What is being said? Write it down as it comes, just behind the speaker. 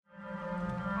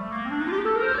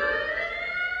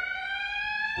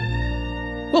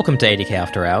Welcome to 80K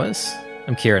After Hours.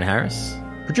 I'm Keiran Harris,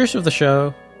 producer of the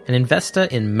show, an investor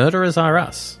in Murderers Are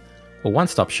Us, a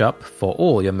one-stop shop for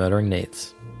all your murdering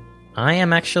needs. I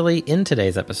am actually in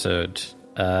today's episode,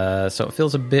 so it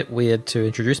feels a bit weird to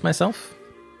introduce myself,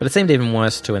 but it seemed even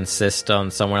worse to insist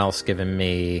on someone else giving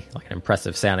me like an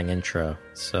impressive-sounding intro,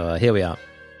 so here we are.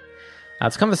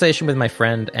 It's a conversation with my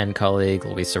friend and colleague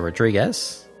Luisa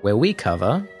Rodriguez, where we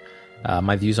cover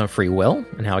my views on free will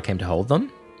and how I came to hold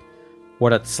them,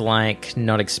 what it's like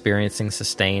not experiencing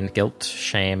sustained guilt,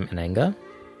 shame, and anger,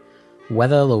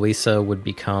 whether Luisa would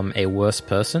become a worse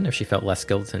person if she felt less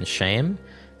guilt and shame,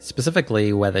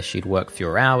 specifically whether she'd work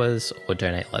fewer hours or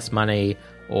donate less money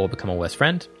or become a worse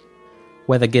friend,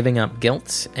 whether giving up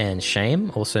guilt and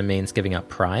shame also means giving up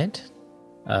pride,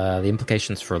 the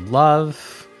implications for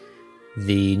love,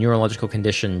 the neurological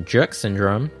condition jerk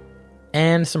syndrome,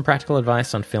 and some practical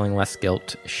advice on feeling less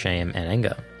guilt, shame, and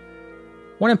anger.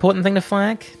 One important thing to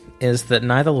flag is that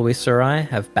neither Luisa or I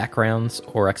have backgrounds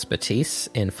or expertise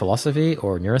in philosophy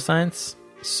or neuroscience,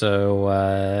 so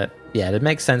it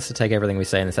makes sense to take everything we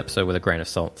say in this episode with a grain of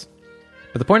salt.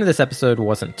 But the point of this episode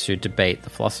wasn't to debate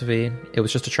the philosophy, it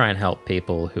was just to try and help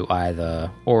people who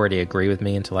either already agree with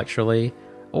me intellectually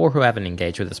or who haven't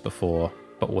engaged with this before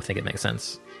but will think it makes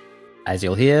sense. As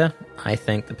you'll hear, I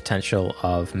think the potential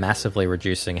of massively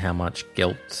reducing how much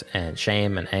guilt and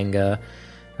shame and anger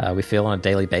we feel on a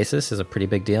daily basis is a pretty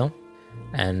big deal,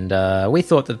 and we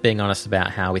thought that being honest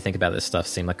about how we think about this stuff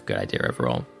seemed like a good idea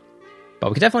overall. But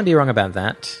we could definitely be wrong about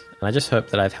that, and I just hope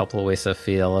that I've helped Luisa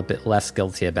feel a bit less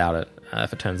guilty about it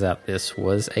if it turns out this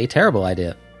was a terrible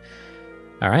idea.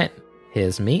 Alright,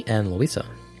 here's me and Luisa.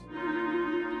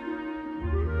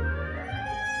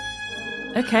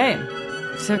 Okay,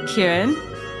 so Keiran,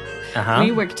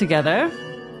 we work together.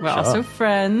 We're also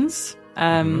friends.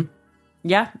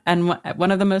 Yeah, and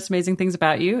one of the most amazing things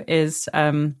about you is,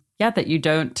 that you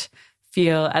don't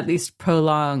feel at least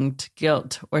prolonged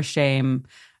guilt or shame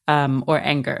or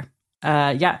anger.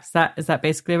 Is that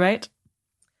basically right?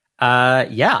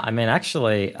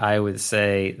 Actually, I would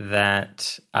say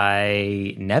that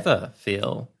I never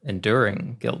feel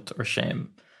enduring guilt or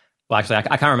shame. Well, actually,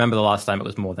 I can't remember the last time it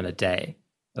was more than a day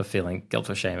of feeling guilt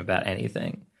or shame about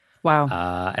anything.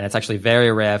 Wow. And it's actually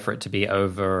very rare for it to be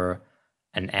over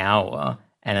an hour,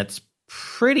 and it's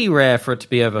pretty rare for it to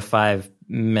be over 5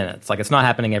 minutes. Like, it's not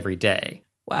happening every day.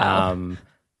 Wow.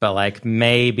 But like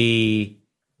maybe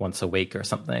once a week or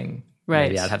something. Right.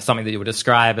 Maybe I'd have something that you would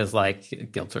describe as like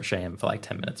guilt or shame for like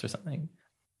 10 minutes or something.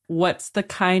 What's the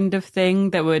kind of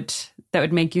thing that would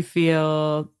make you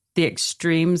feel the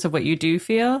extremes of what you do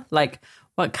feel? Like,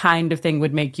 what kind of thing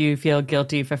would make you feel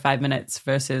guilty for 5 minutes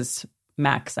versus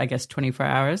max, I guess, 24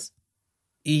 hours?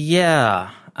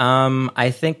 Yeah.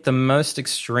 I think the most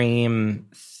extreme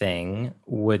thing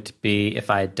would be if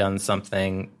I had done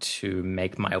something to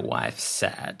make my wife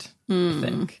sad, I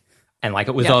think. And like,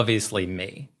 it was obviously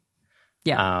me.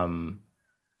 Yeah.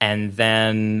 And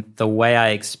then the way I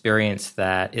experience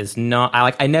that is not,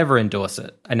 I never endorse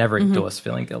it. I never endorse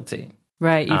feeling guilty.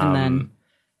 Right.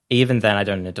 Even then I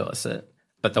don't endorse it.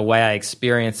 But the way I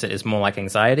experience it is more like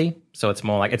anxiety. So it's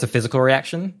more like, it's a physical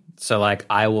reaction. So like,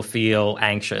 I will feel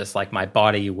anxious, like my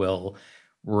body will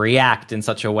react in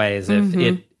such a way as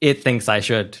if it thinks I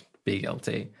should be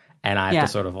guilty. And I have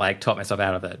to sort of like talk myself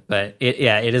out of it. But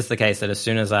it is the case that as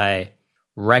soon as I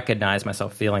recognize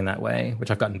myself feeling that way, which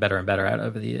I've gotten better and better at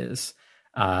over the years,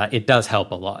 it does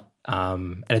help a lot.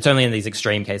 And it's only in these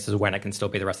extreme cases when it can still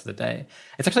be the rest of the day.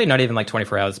 It's actually not even like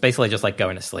 24 hours. It's basically just like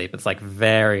going to sleep. It's like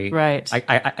very... Right.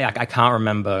 I can't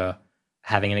remember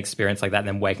having an experience like that and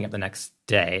then waking up the next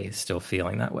day still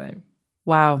feeling that way.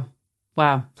 Wow.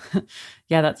 Yeah,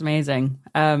 that's amazing.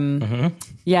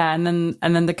 Yeah, and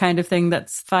then the kind of thing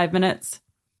that's 5 minutes?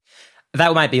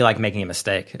 That might be like making a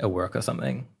mistake at work or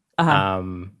something.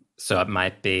 So it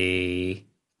might be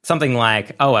something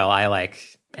like, oh, well, I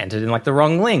like entered in like the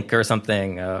wrong link or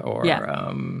something,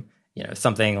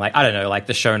 something like, I don't know, like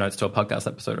the show notes to a podcast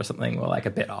episode or something were like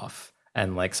a bit off,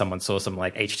 and like someone saw some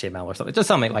like HTML or something, just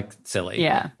something like silly,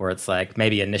 where it's like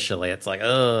maybe initially it's like,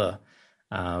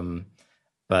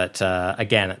 but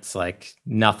again, it's like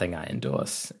nothing I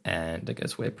endorse, and it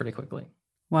goes weird pretty quickly.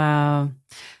 Wow.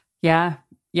 Yeah,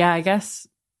 I guess.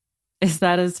 Is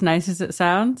that as nice as it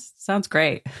sounds? Sounds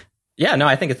great. Yeah, no,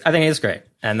 I think it is great.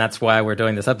 And that's why we're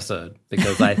doing this episode,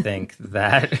 because I think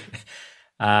that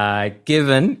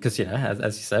given, because,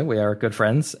 as you say, we are good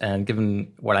friends, and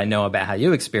given what I know about how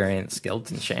you experience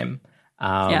guilt and shame,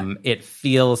 it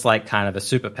feels like kind of a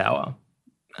superpower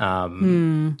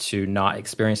to not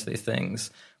experience these things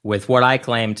with what I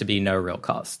claim to be no real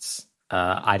costs.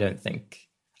 I don't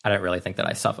really think that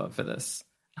I suffer for this.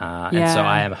 And so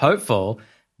I am hopeful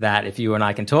that if you and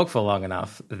I can talk for long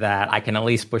enough, that I can at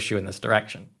least push you in this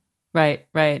direction. Right.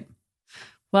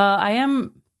 Well, I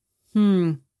am.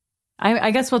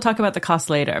 I guess we'll talk about the costs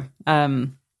later,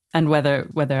 and whether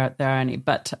there are any.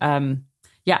 But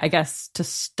I guess to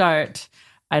start,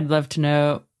 I'd love to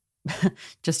know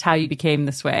just how you became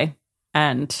this way,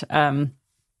 and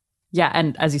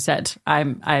and as you said,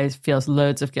 I feel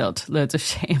loads of guilt, loads of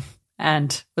shame,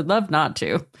 and would love not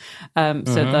to.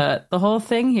 So the whole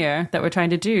thing here that we're trying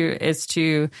to do is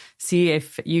to see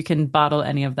if you can bottle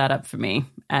any of that up for me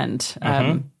and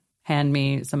hand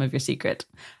me some of your secret.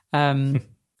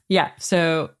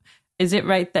 So is it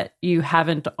right that you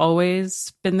haven't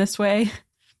always been this way?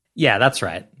 Yeah, that's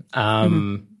right.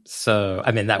 So,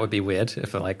 I mean, that would be weird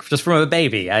if, like, just from a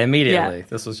baby,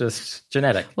 this was just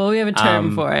genetic. Well, we have a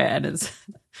term for it, and it's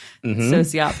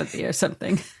sociopathy or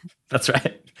something. That's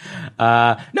right.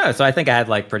 No, so I think I had,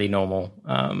 like, pretty normal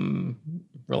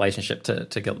relationship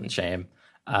to guilt and shame.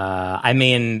 I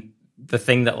mean, the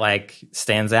thing that, like,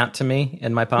 stands out to me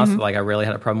in my past, that, like, I really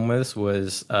had a problem with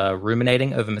was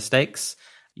ruminating over mistakes.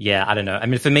 Yeah, I don't know. I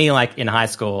mean, for me, like, in high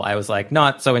school, I was, like,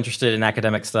 not so interested in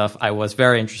academic stuff. I was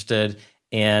very interested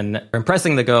in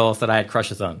impressing the girls that I had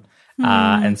crushes on.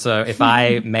 And so if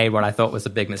I made what I thought was a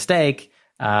big mistake,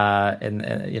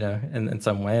 in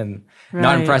some way, and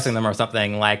not impressing them or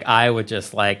something, like, I would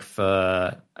just, like,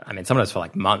 sometimes for,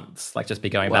 like, months, like, just be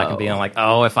going back and being like,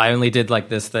 oh, if I only did, like,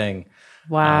 this thing.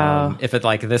 Wow. If it,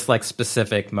 like, this, like,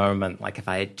 specific moment, like, if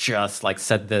I had just, like,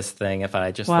 said this thing, if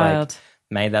I just, like,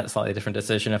 made that slightly different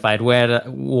decision, if I'd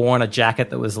worn a jacket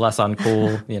that was less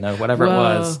uncool, whatever it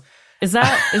was. Is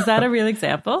that a real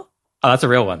example? Oh, that's a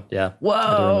real one. Yeah.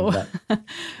 Whoa.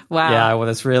 Wow. Yeah. Well,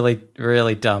 this really,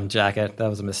 really dumb jacket. That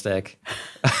was a mistake.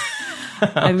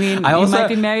 I mean, you might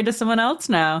be married to someone else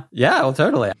now. Yeah, well,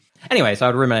 totally. Anyway, so I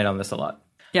would ruminate on this a lot.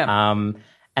 Yeah.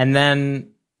 And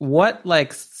then what,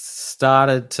 like,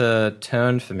 started to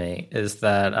turn for me is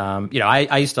that,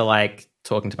 I used to like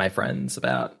talking to my friends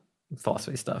about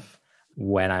philosophy stuff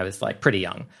when I was, like, pretty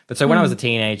young. But so when I was a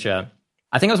teenager,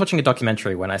 I think I was watching a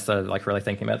documentary when I started, like, really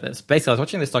thinking about this. Basically, I was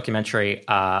watching this documentary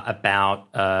about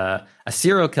a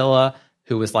serial killer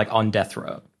who was, like, on death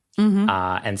row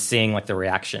and seeing, like, the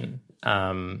reaction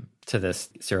to this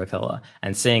serial killer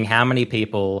and seeing how many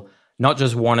people not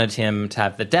just wanted him to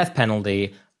have the death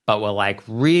penalty, but were, like,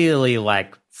 really,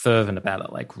 like, fervent about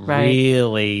it, like,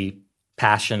 really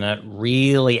passionate,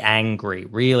 really angry,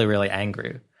 really, really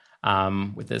angry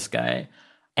with this guy.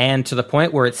 And to the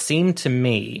point where it seemed to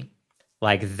me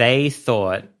like they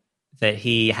thought that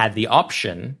he had the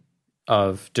option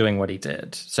of doing what he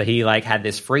did. So he, like, had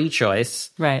this free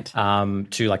choice to,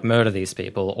 like, murder these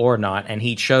people or not, and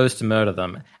he chose to murder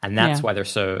them, and that's why they're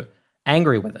so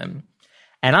angry with him.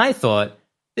 And I thought,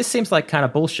 this seems like kind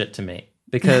of bullshit to me,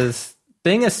 because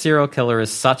being a serial killer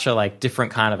is such a, like,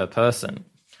 different kind of a person.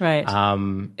 Right.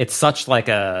 It's such, like,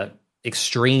 a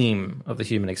extreme of the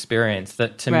human experience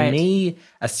that to me,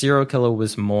 a serial killer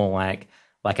was more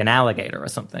like an alligator or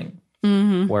something,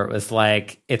 where it was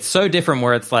like, it's so different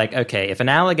where it's like, okay, if an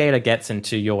alligator gets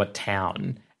into your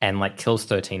town and, like, kills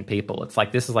 13 people, it's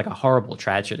like, this is, like, a horrible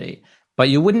tragedy. But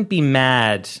you wouldn't be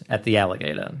mad at the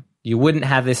alligator. You wouldn't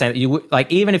have this,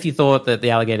 like, even if you thought that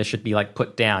the alligator should be, like,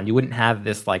 put down, you wouldn't have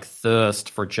this, like, thirst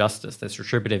for justice, this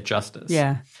retributive justice.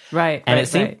 Yeah, right. And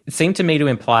it seemed to me to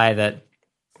imply that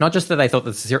not just that they thought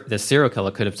that the serial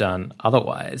killer could have done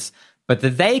otherwise, but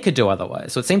that they could do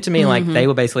otherwise. So it seemed to me like they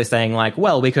were basically saying, like,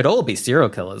 well, we could all be serial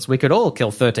killers. We could all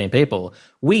kill 13 people.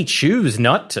 We choose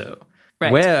not to.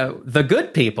 Right. We're the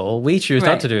good people. We choose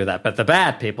not to do that. But the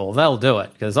bad people, they'll do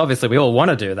it. Because obviously we all want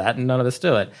to do that and none of us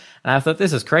do it. And I thought,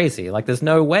 this is crazy. Like, there's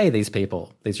no way these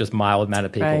just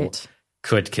mild-mannered people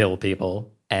could kill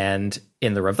people. And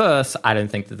in the reverse, I don't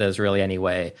think that there's really any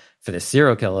way for this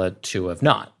serial killer to have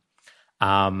not.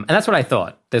 And that's what I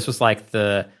thought. This was like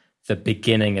the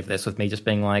beginning of this, with me just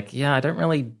being like, yeah, I don't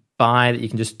really buy that you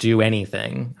can just do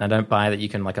anything. I don't buy that you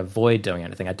can, like, avoid doing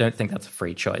anything. I don't think that's a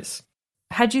free choice.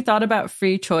 Had you thought about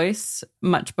free choice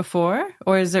much before,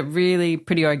 or is it really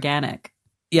pretty organic?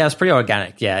 Yeah, it's pretty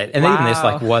organic, yeah. And even this,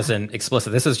 like, wasn't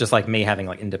explicit. This is just, like, me having,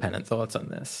 like, independent thoughts on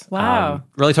this. Wow.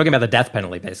 Really talking about the death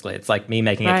penalty, basically. It's like me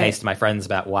making a case to my friends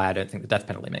about why I don't think the death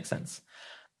penalty makes sense.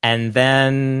 And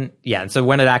then, and so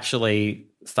when it actually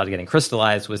started getting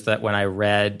crystallized was that when I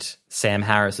read Sam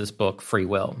Harris's book, Free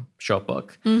Will, short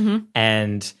book,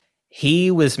 and he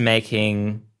was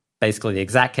making basically the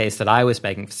exact case that I was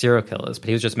making for serial killers, but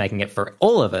he was just making it for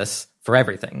all of us, for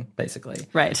everything, basically.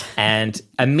 Right. And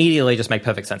immediately just made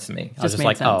perfect sense to me. I was just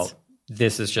like, sense. Oh,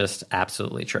 this is just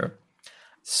absolutely true.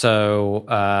 So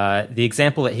the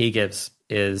example that he gives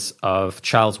is of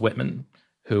Charles Whitman,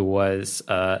 who was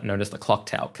known as the Clock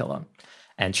Tower Killer.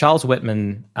 And Charles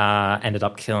Whitman ended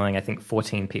up killing, I think,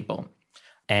 14 people.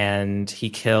 And he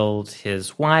killed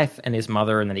his wife and his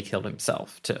mother, and then he killed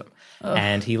himself too. Ugh.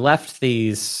 And he left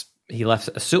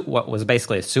what was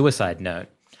basically a suicide note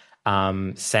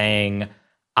saying,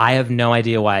 I have no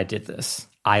idea why I did this.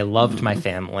 I loved my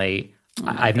family.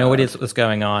 I have no idea what was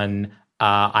going on.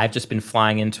 I've just been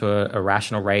flying into a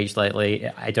irrational rage lately.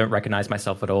 I don't recognize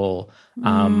myself at all.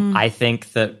 I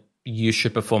think that you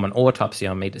should perform an autopsy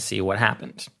on me to see what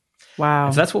happened. Wow.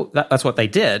 And so that's what they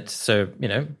did. So,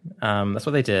 that's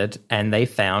what they did. And they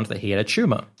found that he had a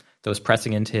tumor that was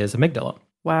pressing into his amygdala.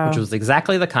 Wow. Which was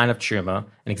exactly the kind of tumor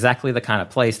and exactly the kind of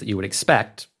place that you would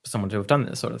expect someone to have done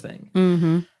this sort of thing.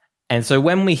 Mm-hmm. And so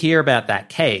when we hear about that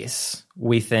case,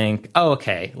 we think, oh,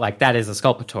 okay, like that is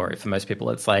exculpatory for most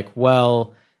people. It's like,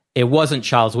 well, it wasn't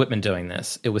Charles Whitman doing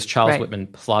this. It was Charles Whitman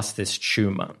plus this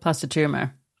tumor. Plus the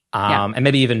tumor. And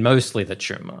maybe even mostly the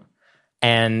tumor.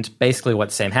 And basically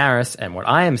what Sam Harris and what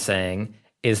I am saying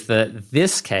is that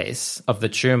this case of the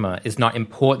tumor is not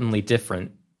importantly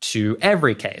different to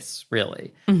every case,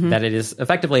 really. Mm-hmm. That it is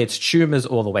effectively, it's tumors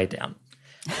all the way down.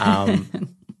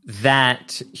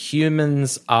 That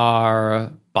humans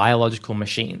are biological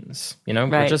machines.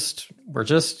 We're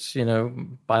just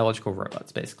biological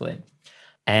robots, basically.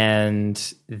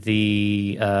 And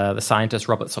the scientist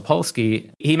Robert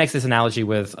Sapolsky, he makes this analogy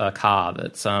with a car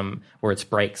that's where its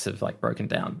brakes have like broken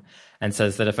down, and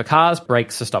says that if a car's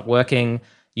brakes have stopped working,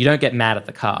 you don't get mad at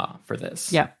the car for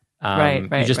this. Yeah.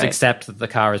 You just accept that the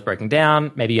car is breaking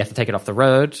down. Maybe you have to take it off the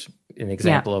road. In the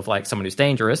example of like someone who's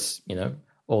dangerous,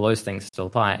 all those things still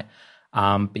apply.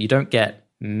 But you don't get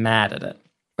mad at it.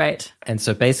 Right. And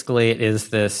so basically it is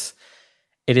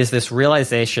this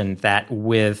realization that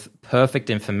with perfect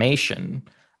information,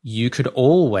 you could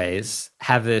always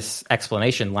have this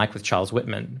explanation like with Charles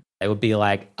Whitman. It would be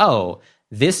like, oh,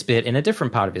 this bit in a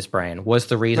different part of his brain was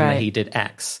the reason that he did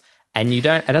X. And it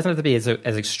doesn't have to be as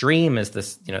extreme as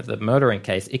this, the murdering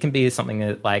case. It can be something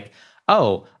that like,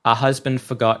 oh, a husband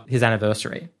forgot his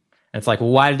anniversary. And it's like, well,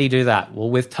 why did he do that? Well,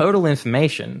 with total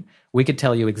information, we could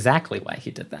tell you exactly why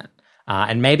he did that.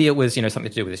 And maybe it was, something to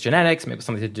do with his genetics. Maybe it was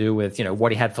something to do with,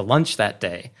 what he had for lunch that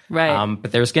day. Right.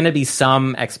 But there's going to be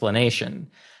some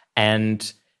explanation.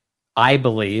 And I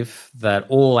believe that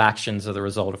all actions are the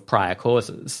result of prior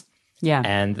causes. Yeah.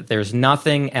 And that there's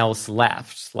nothing else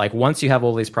left. Like once you have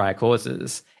all these prior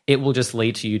causes, it will just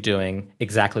lead to you doing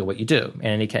exactly what you do in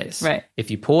any case. Right.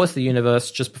 If you pause the universe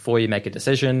just before you make a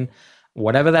decision,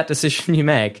 whatever that decision you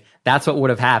make, that's what would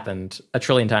have happened a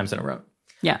trillion times in a row.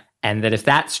 Yeah. And that if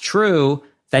that's true,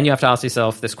 then you have to ask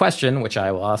yourself this question, which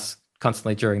I will ask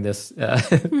constantly during this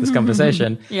this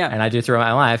conversation, and I do throughout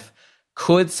my life.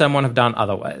 Could someone have done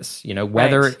otherwise?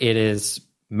 Whether it is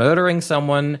murdering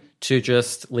someone to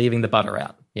just leaving the butter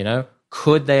out,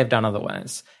 could they have done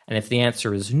otherwise? And if the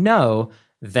answer is no,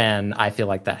 then I feel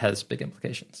like that has big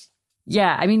implications.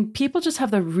 Yeah, I mean, people just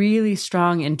have the really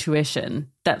strong intuition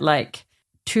that like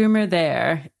tumor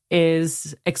there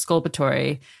is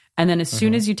exculpatory. And then as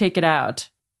soon as you take it out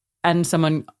and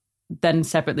someone then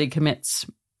separately commits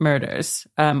murders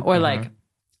or like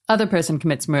other person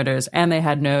commits murders and they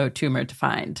had no tumor to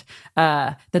find,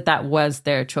 that was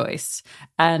their choice.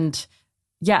 And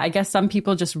yeah, I guess some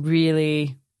people just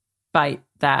really bite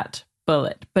that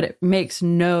bullet, but it makes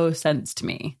no sense to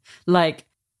me. Like,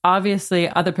 obviously,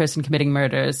 other person committing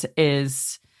murders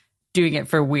is doing it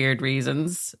for weird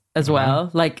reasons as well.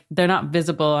 Like, they're not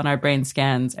visible on our brain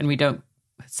scans and we don't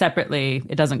separately,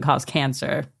 it doesn't cause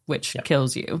cancer, which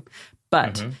kills you.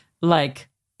 But like,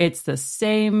 it's the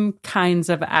same kinds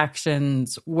of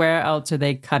actions. Where else are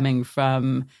they coming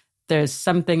from? There's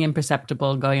something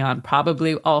imperceptible going on,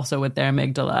 probably also with their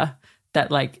amygdala, that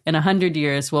like in 100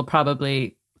 years we'll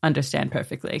probably understand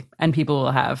perfectly. And people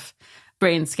will have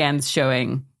brain scans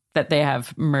showing that they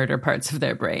have murder parts of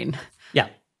their brain. Yeah,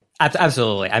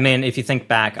 absolutely. I mean, if you think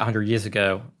back 100 years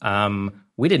ago,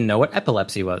 we didn't know what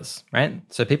epilepsy was, right?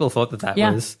 So people thought that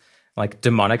was like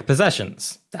demonic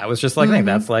possessions. That was just like, I think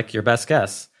that's like your best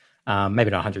guess.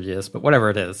 Maybe not 100 years, but whatever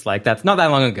it is, like that's not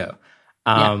that long ago.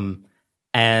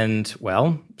 And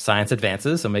well, science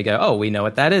advances and we go, oh, we know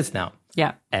what that is now.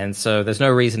 Yeah. And so there's no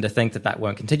reason to think that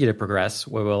won't continue to progress,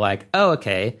 where we're like, oh,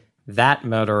 okay, that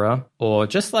murderer or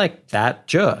just like that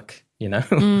jerk,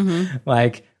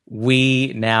 like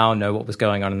we now know what was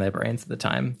going on in their brains at the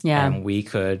time. Yeah. And we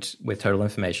could, with total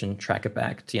information, track it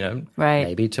back to,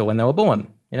 maybe to when they were born,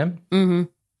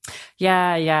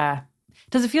 Yeah, yeah.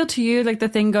 Does it feel to you like the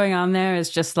thing going on there is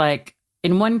just like,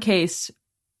 in one case,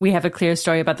 we have a clear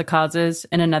story about the causes.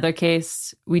 In another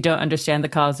case, we don't understand the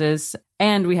causes.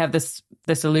 And we have this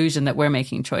illusion that we're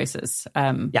making choices.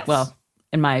 Yes. Well,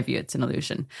 in my view, it's an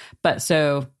illusion. But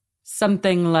so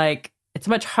something like, it's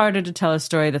much harder to tell a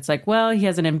story that's like, well, he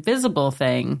has an invisible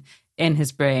thing in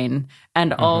his brain,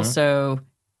 and also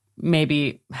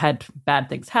maybe had bad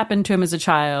things happen to him as a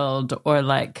child, or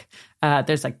like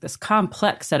there's like this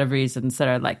complex set of reasons that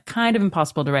are like kind of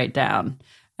impossible to write down.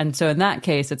 And so in that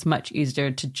case, it's much easier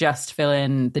to just fill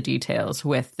in the details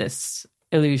with this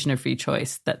illusion of free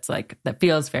choice that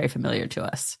feels very familiar to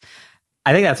us.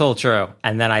 I think that's all true.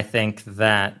 And then I think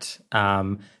that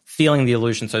feeling the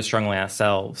illusion so strongly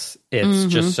ourselves, it's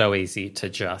just so easy to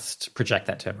just project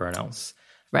that to everyone else.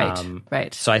 Right,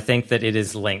 right. So I think that it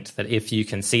is linked, that if you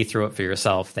can see through it for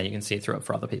yourself, then you can see through it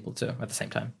for other people too at the same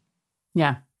time.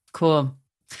 Yeah, cool.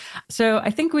 So I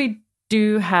think we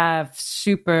do have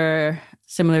super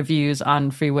similar views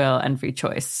on free will and free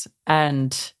choice.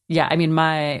 And yeah, I mean,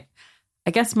 I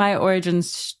guess my origin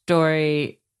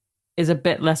story is a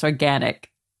bit less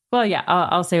organic. Well, yeah,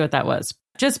 I'll say what that was.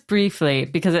 Just briefly,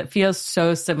 because it feels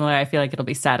so similar, I feel like it'll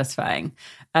be satisfying.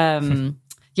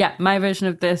 Yeah, my version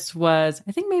of this was,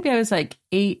 I think maybe I was like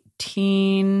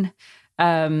 18,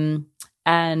 and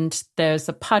there's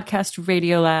a podcast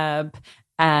Radio Lab,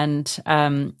 and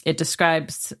it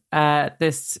describes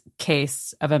this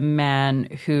case of a man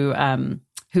who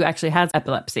actually has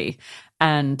epilepsy,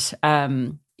 and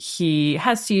he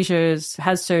has seizures,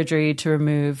 has surgery to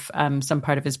remove some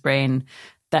part of his brain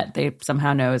that they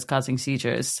somehow know is causing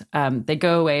seizures. They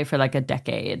go away for like a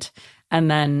decade, and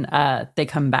then they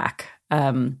come back.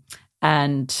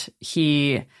 And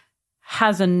he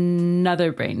has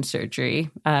another brain surgery.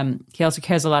 He also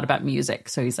cares a lot about music.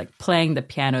 So he's like playing the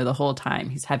piano the whole time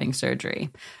he's having surgery,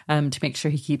 to make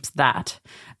sure he keeps that.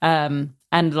 And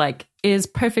like is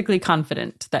perfectly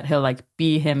confident that he'll like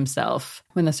be himself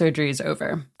when the surgery is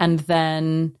over. And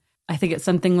then I think it's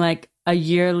something like a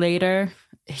year later,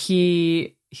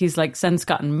 he's like since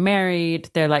gotten married.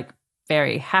 They're like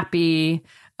very happy.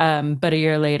 But a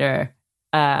year later,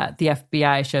 the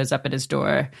FBI shows up at his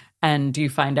door, and you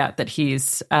find out that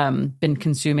he's been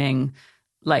consuming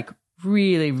like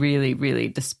really, really, really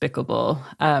despicable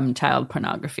child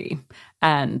pornography,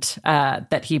 and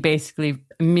that he basically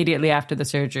immediately after the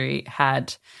surgery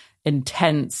had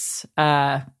intense,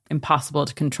 impossible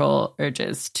to control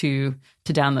urges to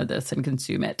download this and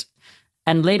consume it.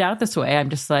 And laid out this way, I'm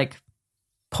just like,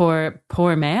 poor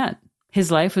man.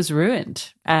 His life was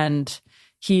ruined, and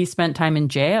he spent time in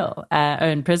jail or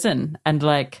in prison, and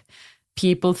like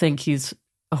people think he's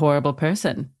a horrible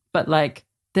person, but like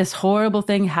this horrible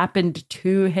thing happened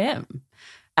to him.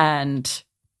 And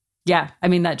yeah, I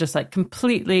mean, that just like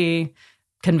completely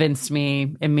convinced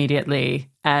me immediately.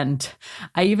 And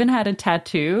I even had a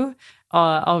tattoo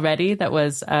already that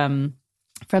was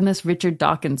from this Richard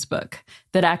Dawkins book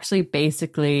that actually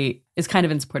basically is kind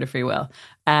of in support of free will.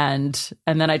 And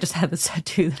then I just had this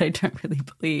tattoo that I don't really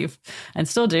believe and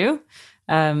still do.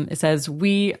 It says,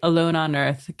 "We alone on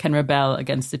earth can rebel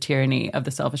against the tyranny of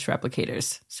the selfish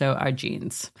replicators." So our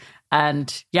genes.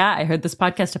 And yeah, I heard this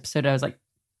podcast episode. I was like,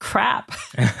 crap,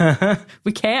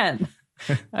 we can.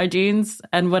 Our genes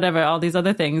and whatever, all these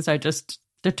other things are just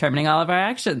determining all of our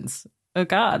actions. Oh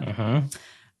God.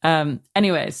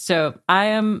 Anyways, so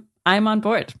I'm on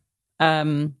board.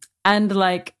 And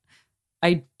like,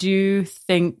 I do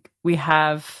think we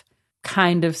have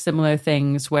kind of similar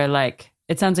things where like,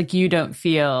 it sounds like you don't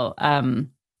feel,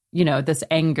 this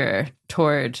anger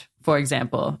toward, for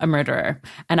example, a murderer.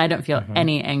 And I don't feel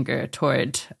any anger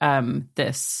toward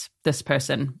this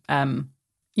person,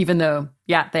 even though,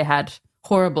 yeah, they had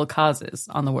horrible causes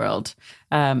on the world.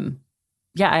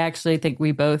 Yeah, I actually think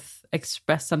we both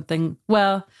express something.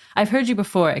 Well, I've heard you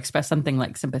before express something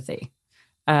like sympathy.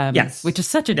 Yes. Which is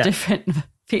such a different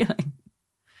feeling.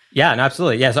 Yeah, no,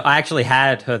 absolutely. Yeah, so I actually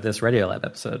had heard this Radiolab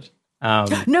episode.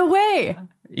 No way!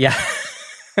 Yeah.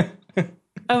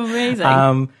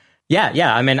 Amazing.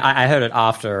 Yeah. I mean, I heard it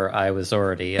after I was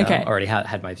already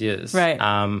had my views. Right.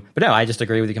 But no, I just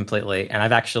agree with you completely. And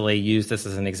I've actually used this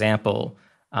as an example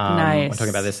nice. when talking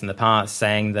about this in the past,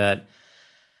 saying that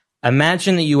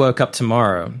imagine that you woke up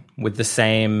tomorrow with the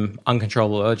same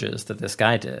uncontrollable urges that this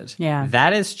guy did. Yeah.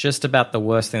 That is just about the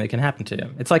worst thing that can happen to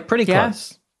you. It's like pretty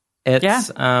close.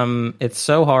 It's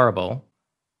so horrible,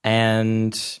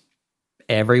 and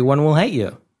everyone will hate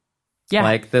you. Yeah.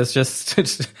 Like there's just,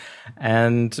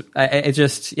 and it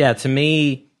just, yeah, to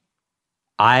me,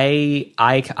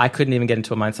 I couldn't even get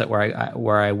into a mindset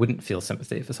where I wouldn't feel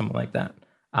sympathy for someone like that.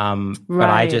 But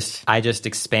I just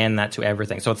expand that to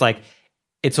everything. So it's like,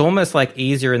 it's almost like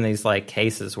easier in these like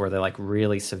cases where they're like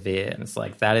really severe, and it's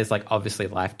like that is like obviously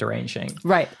life deranging.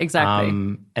 Right,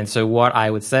 exactly. And so what I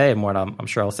would say, and what I'm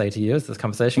sure I'll say to you as this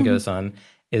conversation goes on,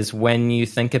 is when you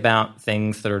think about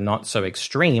things that are not so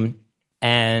extreme,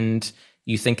 and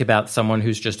you think about someone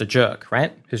who's just a jerk,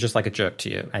 right? Who's just like a jerk to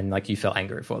you, and like you feel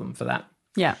angry for them for that.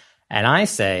 Yeah. And I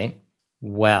say,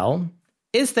 well,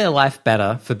 is their life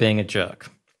better for being a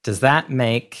jerk? Does that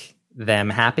make them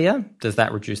happier? Does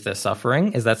that reduce their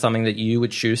suffering? Is that something that you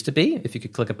would choose to be if you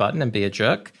could click a button and be a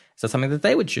jerk? Is that something that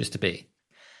they would choose to be?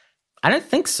 I don't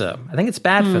think so. I think it's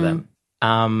bad for them.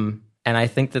 And I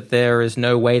think that there is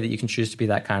no way that you can choose to be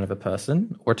that kind of a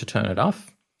person or to turn it off.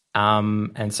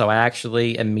 And so I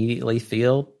actually immediately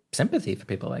feel sympathy for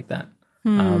people like that.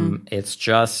 It's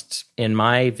just, in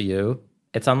my view,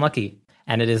 it's unlucky.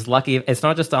 And it is lucky. It's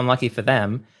not just unlucky for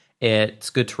them. It's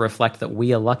good to reflect that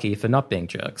we are lucky for not being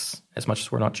jerks as much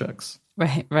as we're not jerks.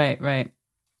 Right.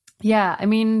 Yeah, I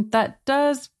mean, that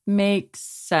does make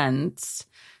sense.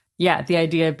 Yeah, the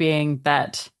idea being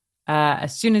that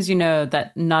as soon as you know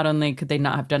that not only could they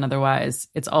not have done otherwise,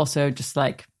 it's also just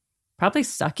like probably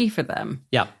sucky for them.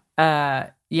 Yeah.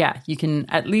 You can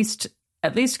at least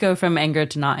go from anger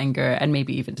to not anger, and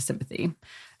maybe even to sympathy.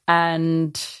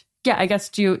 And yeah, I guess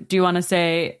do you want to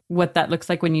say what that looks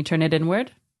like when you turn it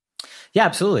inward? Yeah,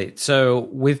 absolutely. So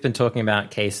we've been talking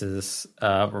about cases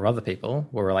of other people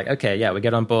where we're like, okay, yeah, we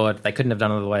get on board. They couldn't have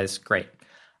done otherwise. Great.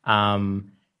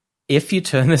 If you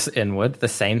turn this inward, the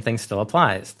same thing still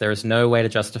applies. There is no way to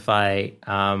justify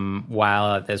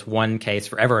while there's one case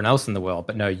for everyone else in the world,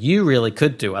 but no, you really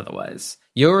could do otherwise.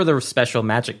 You're the special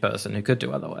magic person who could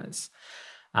do otherwise.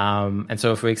 And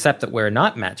so if we accept that we're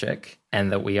not magic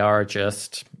and that we're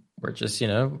just,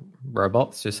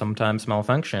 robots who sometimes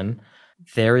malfunction,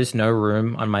 there is no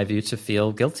room, on my view, to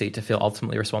feel guilty, to feel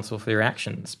ultimately responsible for your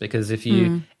actions. Because if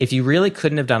you really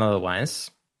couldn't have done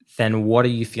otherwise, then what are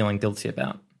you feeling guilty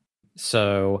about?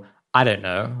 So I don't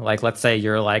know. Like, let's say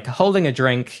you're like holding a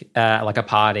drink at like a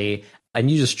party and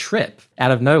you just trip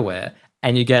out of nowhere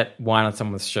and you get wine on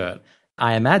someone's shirt.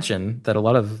 I imagine that a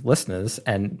lot of listeners,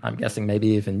 and I'm guessing maybe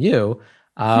even you,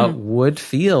 would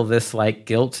feel this like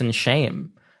guilt and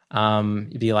shame.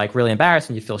 You'd be like really embarrassed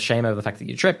and you'd feel shame over the fact that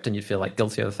you tripped, and you'd feel like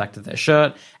guilty over the fact of their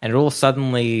shirt, and it all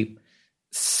suddenly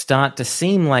start to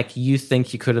seem like you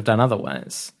think you could have done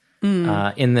otherwise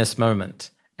in this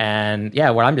moment. And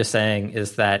yeah, what I'm just saying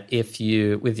is that if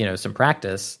you, with some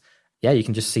practice, you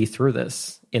can just see through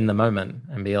this in the moment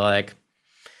and be like,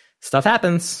 stuff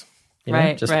happens.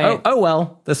 Right. Oh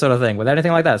well, this sort of thing. With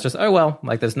anything like that, it's just, oh well,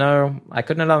 like I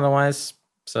couldn't have done otherwise,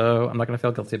 so I'm not going to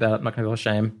feel guilty about it. I'm not going to feel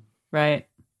shame. Right.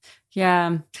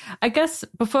 Yeah. I guess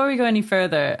before we go any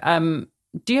further,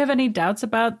 do you have any doubts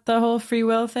about the whole free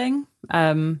will thing?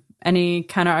 Any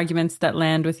counter arguments that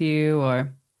land with you,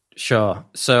 or? Sure.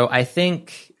 So I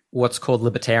think what's called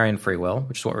libertarian free will,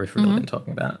 which is what we've really been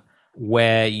talking about,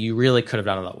 where you really could have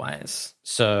done otherwise.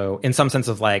 So in some sense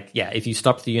of like, if you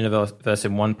stopped the universe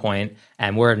in one point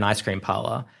and we're at an ice cream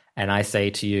parlor and I say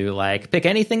to you, like, pick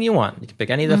anything you want. You can pick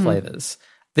any of the flavors.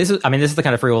 This is the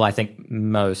kind of free will I think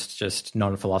most just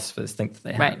non-philosophers think that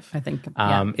they have. Right, I think.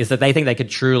 Is that they think they could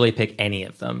truly pick any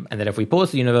of them, and that if we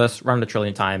pause the universe, run it a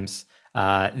trillion times,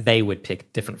 they would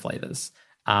pick different flavors.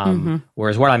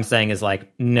 Whereas what I'm saying is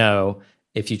like, no,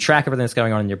 if you track everything that's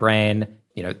going on in your brain,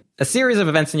 a series of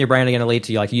events in your brain are going to lead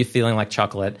to you feeling like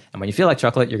chocolate. And when you feel like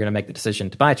chocolate, you're going to make the decision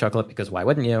to buy chocolate, because why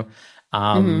wouldn't you?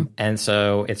 And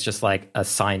so it's just like a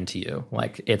sign to you,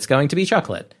 like it's going to be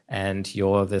chocolate. And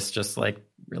you're this just like,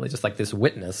 really just like this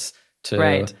witness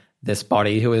to this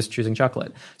body who is choosing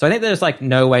chocolate. So I think there's like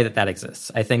no way that exists.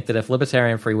 I think that if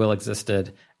libertarian free will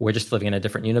existed, we're just living in a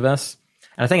different universe.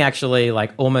 And I think actually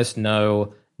like almost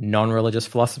no non-religious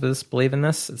philosophers believe in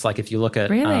this. It's like if you look at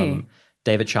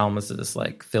David Chalmers's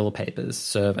like Phil Papers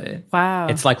survey. Wow.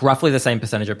 It's like roughly the same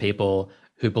percentage of people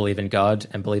who believe in God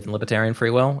and believe in libertarian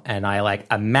free will. And I like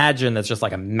imagine there's just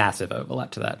like a massive overlap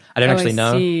to that. I don't actually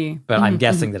know, but I'm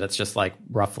guessing that it's just like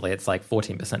roughly it's like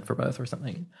 14% for both or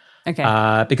something.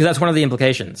 Okay. Because that's one of the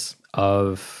implications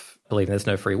of believing there's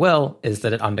no free will, is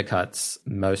that it undercuts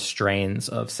most strains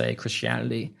of, say,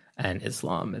 Christianity and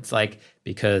Islam. It's like,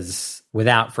 because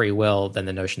without free will, then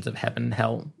the notions of heaven and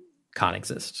hell can't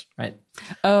exist, right?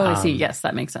 Oh, I see. Yes,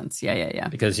 that makes sense. Yeah.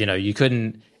 Because, you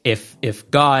couldn't, if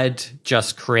God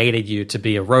just created you to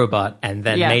be a robot and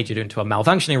then made you into a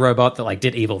malfunctioning robot that like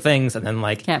did evil things and then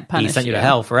like he sent you to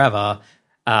hell forever,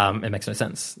 it makes no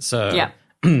sense. So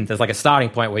there's like a starting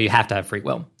point where you have to have free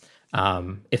will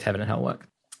if heaven and hell work.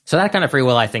 So that kind of free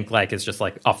will, I think, like is just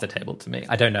like off the table to me.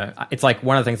 I don't know. It's like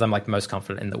one of the things I'm like most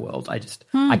confident in the world. I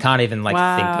can't even like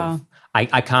think of.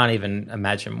 I can't even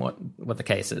imagine what the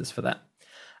case is for that.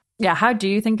 Yeah, how do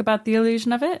you think about the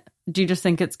illusion of it? Do you just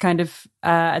think it's kind of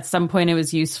at some point it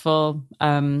was useful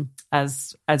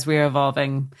as we're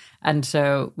evolving, and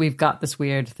so we've got this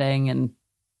weird thing, and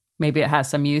maybe it has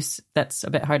some use that's a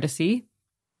bit hard to see?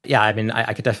 Yeah, I mean,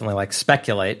 I could definitely like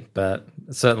speculate, but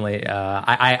certainly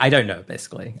I don't know.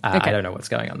 Basically, Okay. I don't know what's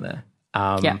going on there.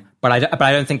 But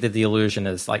I don't think that the illusion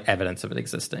is like evidence of it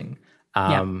existing.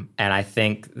 And I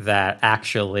think that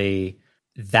actually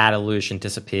that illusion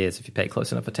disappears if you pay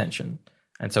close enough attention.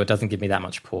 And so it doesn't give me that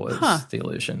much pause, the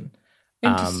illusion.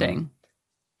 Interesting.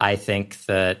 I think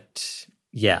that,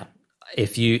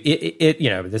 if you,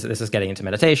 this is getting into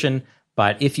meditation,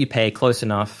 but if you pay close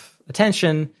enough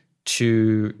attention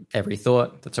to every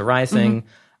thought that's arising,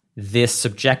 this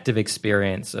subjective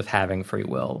experience of having free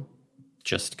will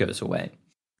just goes away.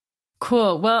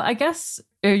 Cool. Well, I guess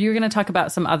you're going to talk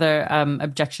about some other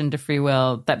objection to free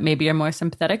will that maybe you're more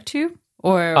sympathetic to,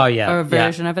 or a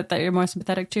version of it that you're more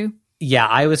sympathetic to. Yeah,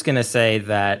 I was going to say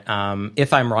that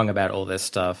if I'm wrong about all this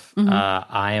stuff,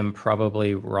 I am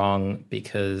probably wrong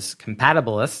because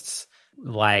compatibilists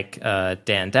like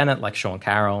Dan Dennett, like Sean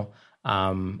Carroll,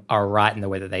 are right in the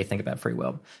way that they think about free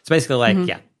will. It's basically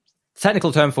like,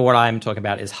 technical term for what I'm talking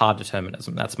about is hard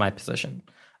determinism. That's my position,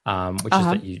 which is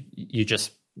that you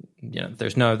just,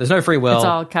 there's no free will. It's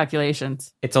all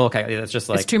calculations. It's all calculations. It's just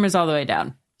like... It's tumors all the way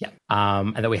down. Yeah.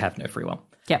 And that we have no free will.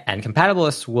 Yeah. And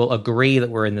compatibilists will agree that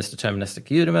we're in this deterministic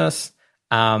universe,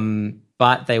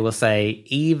 but they will say,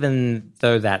 even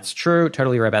though that's true,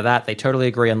 totally right about that, they totally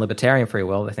agree on libertarian free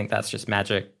will. They think that's just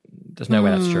magic. There's no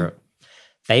way that's true.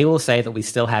 They will say that we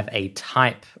still have a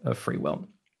type of free will,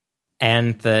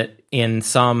 and that in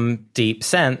some deep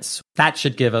sense, that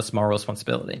should give us moral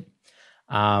responsibility.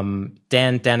 Dan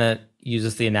Dennett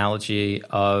uses the analogy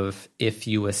of if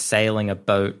you were sailing a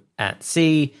boat at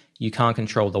sea, you can't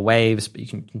control the waves, but you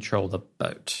can control the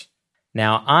boat.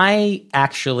 Now, I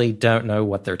actually don't know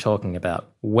what they're talking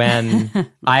about. When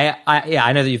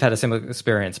I know that you've had a similar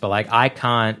experience, but like I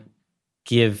can't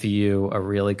give you a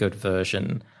really good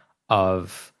version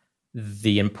of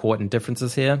the important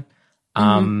differences here.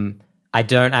 I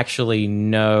don't actually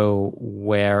know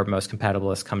where most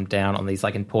compatibilists come down on these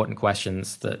like important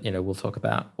questions that, we'll talk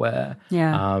about where,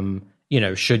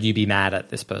 should you be mad at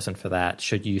this person for that?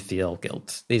 Should you feel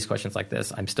guilt? These questions like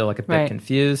this, I'm still like a bit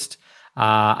confused.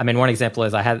 One example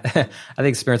is I had the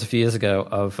experience a few years ago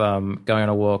of going on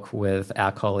a walk with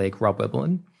our colleague, Rob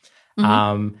Wibbelin,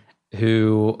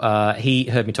 who he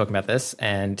heard me talking about this,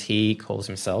 and he calls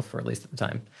himself, or at least at the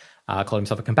time, called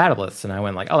himself a compatibilist. And I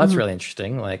went like, oh, that's really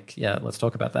interesting. Like, yeah, let's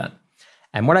talk about that.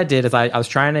 And what I did is I was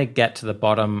trying to get to the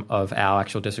bottom of our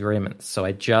actual disagreements. So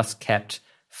I just kept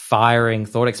firing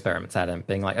thought experiments at him,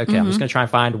 being like, okay, I'm just going to try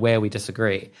and find where we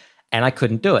disagree. And I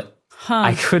couldn't do it.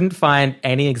 I couldn't find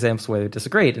any examples where we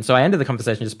disagreed. And so I ended the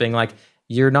conversation just being like,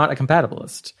 you're not a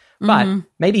compatibilist. But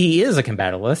maybe he is a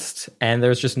compatibilist, and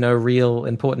there's just no real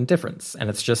important difference. And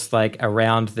it's just like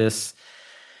around this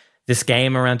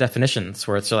game around definitions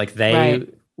where it's like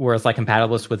whereas like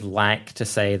compatibilists would like to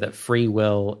say that free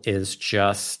will is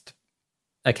just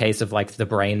a case of like the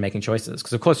brain making choices.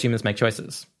 Because of course humans make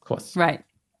choices, of course. Right.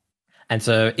 And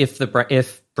so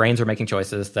if brains are making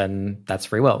choices, then that's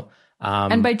free will.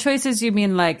 And by choices, you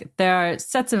mean like there are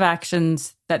sets of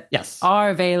actions that are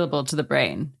available to the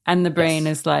brain, and the brain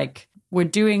is like, we're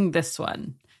doing this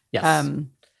one. Yes.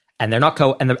 And they're not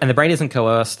and the brain isn't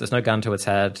coerced. There's no gun to its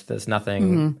head. There's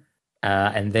nothing,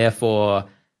 and therefore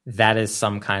that is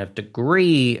some kind of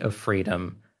degree of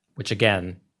freedom, which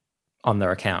again, on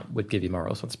their account, would give you moral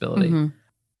responsibility.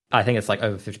 I think it's like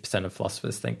over 50% of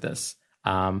philosophers think this.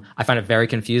 I find it very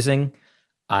confusing.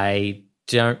 I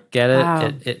don't get it.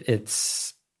 Wow.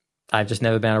 It's I've just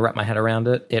never been able to wrap my head around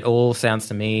it. It all sounds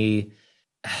to me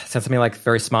like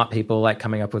very smart people like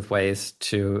coming up with ways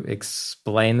to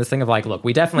explain this thing of like, look,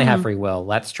 we definitely have free will.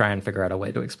 Let's try and figure out a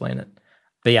way to explain it.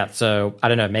 But yeah, so I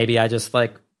don't know. Maybe I just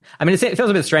like, it feels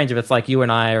a bit strange if it's like you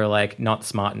and I are like not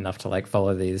smart enough to like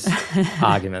follow these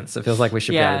arguments. It feels like we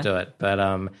should be able to do it. But I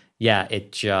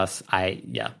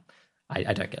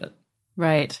don't get it.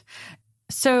 Right.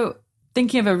 So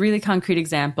thinking of a really concrete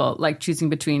example, like choosing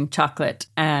between chocolate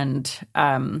and,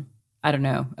 I don't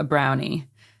know, a brownie.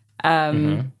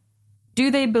 Do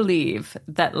they believe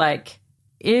that like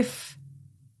if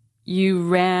you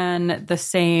ran the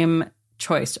same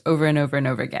choice over and over and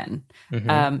over again,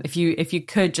 if you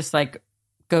could just like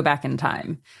go back in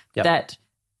time, that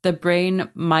the brain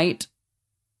might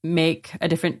make a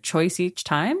different choice each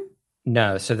time?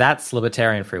 No, so that's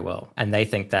libertarian free will, and they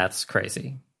think that's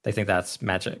crazy. They think that's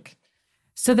magic.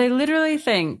 So they literally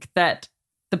think that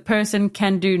the person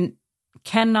can do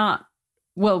cannot,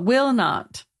 will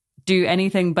not do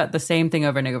anything but the same thing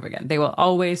over and over again. They will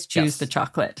always choose the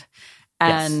chocolate.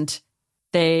 And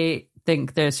they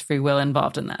think there's free will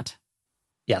involved in that.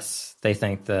 Yes, they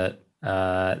think that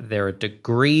there are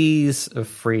degrees of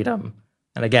freedom.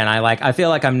 And again, I feel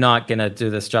like I'm not going to do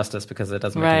this justice because it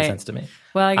doesn't make any sense to me.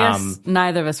 Well, I guess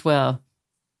neither of us will.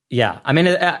 Yeah. I mean,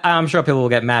 I'm sure people will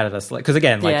get mad at us. Because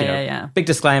again, big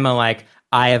disclaimer, like,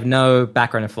 I have no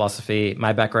background in philosophy.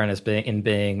 My background is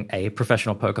being a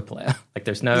professional poker player. Like,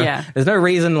 there's no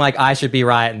reason like I should be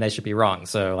right and they should be wrong.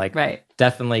 So like,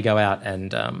 definitely go out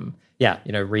and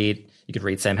read. You could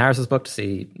read Sam Harris's book to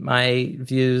see my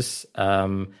views,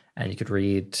 and you could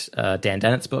read Dan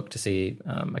Dennett's book to see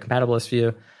a compatibilist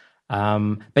view.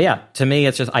 But yeah, to me,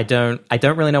 it's just I don't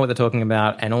really know what they're talking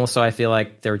about, and also I feel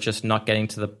like they're just not getting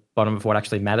to the bottom of what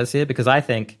actually matters here, because I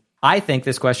think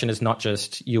this question is not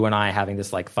just you and I having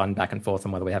this like fun back and forth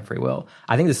on whether we have free will.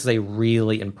 I think this is a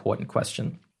really important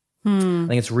question. I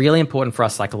think it's really important for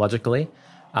us psychologically.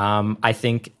 I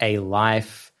think a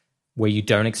life where you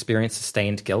don't experience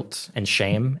sustained guilt and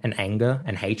shame and anger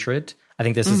and hatred, I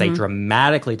think this is a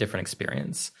dramatically different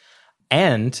experience.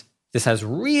 And this has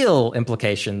real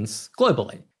implications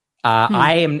globally.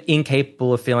 I am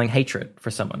incapable of feeling hatred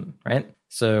for someone, right?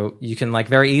 So you can like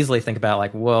very easily think about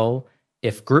like, well,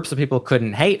 if groups of people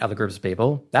couldn't hate other groups of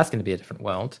people, that's going to be a different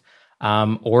world.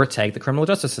 Or take the criminal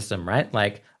justice system, right?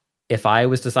 Like, if I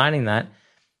was designing that,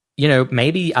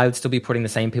 maybe I would still be putting the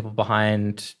same people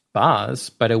behind bars,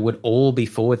 but it would all be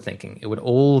forward thinking. It would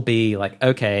all be like,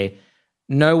 okay,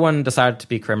 no one decided to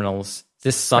be criminals.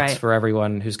 This sucks for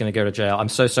everyone who's going to go to jail. I'm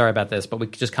so sorry about this, but we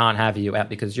just can't have you out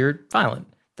because you're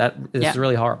violent. That is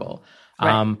really horrible.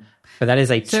 Right. But that is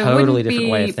a totally different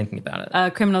way of thinking about it.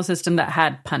 A criminal system that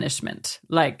had punishment,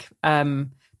 like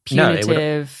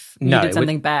punitive, you did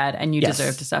something bad and you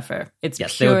deserve to suffer. It's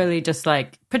purely just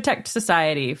like protect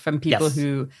society from people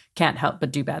who can't help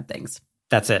but do bad things.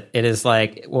 That's it. It is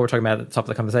like what we're talking about at the top of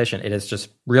the conversation. It is just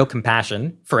real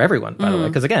compassion for everyone, by the way.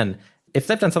 Because again, if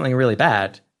they've done something really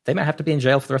bad, they might have to be in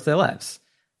jail for the rest of their lives.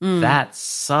 That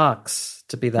sucks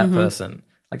to be that person.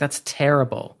 Like, that's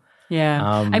terrible. Yeah.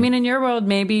 I mean, in your world,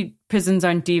 maybe prisons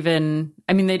aren't even,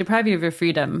 they deprive you of your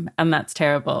freedom, and that's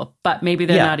terrible. But maybe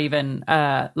they're not even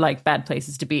like bad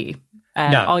places to be.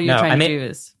 All you're trying to do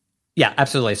is... Yeah,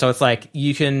 absolutely. So it's like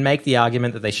you can make the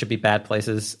argument that they should be bad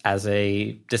places as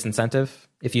a disincentive.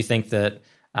 If you think that,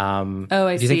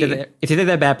 if you think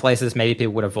they're bad places, maybe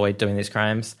people would avoid doing these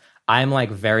crimes. I'm like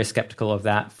very skeptical of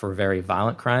that for very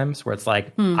violent crimes, where it's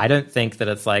like I don't think that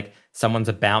it's like someone's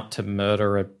about to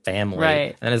murder a family,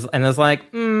 right? And there's like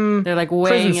they're like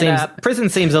weighing it up. Prison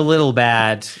seems a little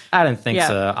bad. I don't think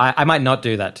so. I might not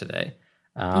do that today.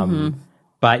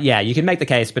 But yeah, you can make the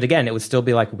case, but again, it would still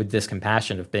be like with this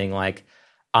compassion of being like,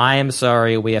 I am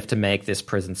sorry we have to make this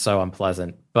prison so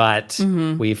unpleasant, but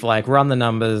we've like run the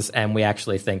numbers and we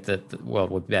actually think that the world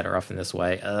would be better off in this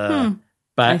way.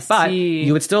 But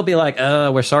you would still be like,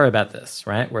 we're sorry about this,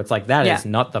 right? Where it's like, that is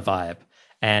not the vibe.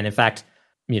 And in fact,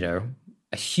 a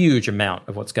huge amount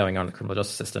of what's going on in the criminal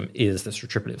justice system is this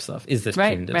retributive stuff, is this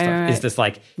punitive stuff, is this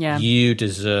like, you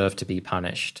deserve to be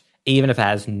punished, even if it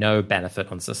has no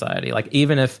benefit on society. Like,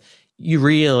 even if you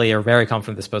really are very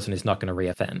confident this person is not going to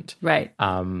reoffend. Right.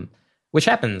 Which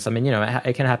happens. I mean,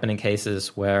 it can happen in cases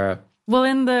where... Well,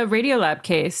 in the Radiolab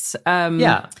case,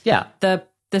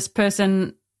 this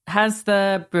person has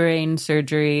the brain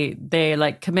surgery, they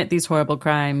like commit these horrible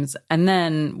crimes, and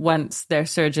then once their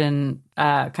surgeon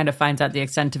kind of finds out the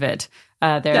extent of it,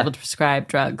 they're able to prescribe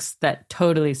drugs that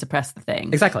totally suppress the thing.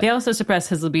 Exactly. They also suppress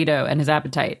his libido and his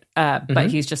appetite, but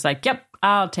he's just like, yep,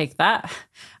 I'll take that.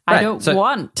 I don't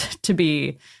want to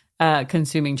be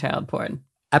consuming child porn.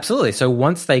 Absolutely. So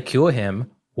once they cure him,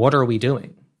 what are we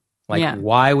doing? Like,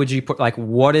 why would you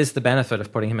what is the benefit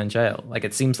of putting him in jail? Like,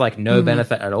 it seems like no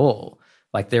benefit at all.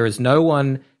 Like, there is no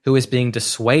one who is being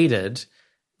dissuaded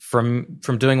from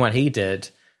doing what he did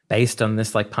based on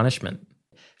this like punishment.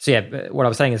 So yeah, what I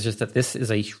was saying is just that this is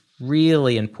a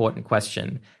really important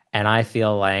question, and I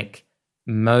feel like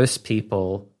most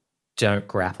people don't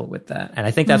grapple with that. And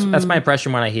I think that's my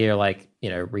impression when I hear like,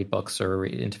 read books or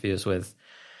read interviews with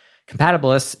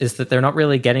compatibilists, is that they're not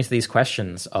really getting to these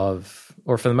questions of,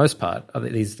 or for the most part, of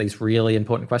these really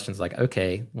important questions. Like,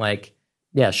 okay, like,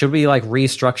 yeah, should we like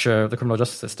restructure the criminal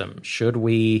justice system? Should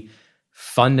we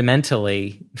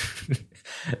fundamentally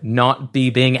not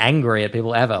be being angry at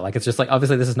people ever? Like, it's just like,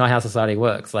 obviously this is not how society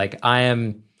works. Like,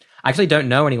 I actually don't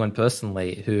know anyone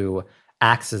personally who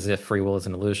acts as if free will is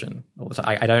an illusion.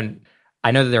 I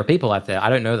know that there are people out there. I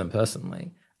don't know them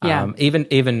personally. Yeah.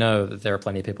 Even know that there are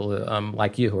plenty of people who,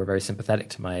 like you, who are very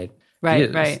sympathetic to my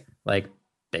views. Right. like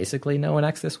basically no one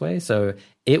acts this way. So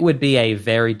it would be a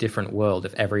very different world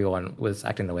if everyone was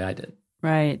acting the way I did.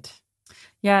 Right.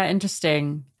 Yeah,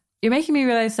 interesting. You're making me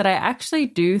realize that I actually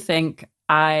do think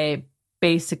I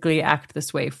basically act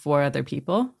this way for other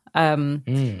people.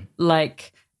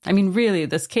 Like, I mean, really,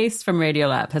 this case from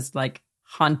Radiolab has like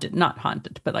not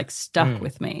haunted, but like stuck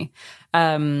with me.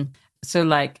 So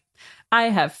like, I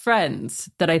have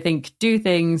friends that I think do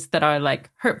things that are like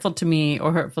hurtful to me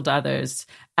or hurtful to others.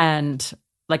 And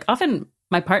like often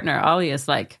my partner, Ollie, is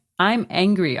like, I'm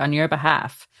angry on your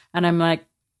behalf. And I'm like,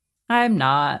 I'm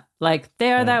not. Like,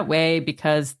 they are that way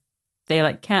because they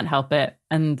like can't help it.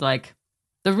 And like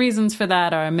the reasons for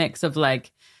that are a mix of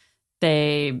like,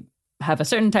 they have a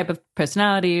certain type of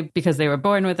personality because they were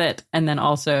born with it. And then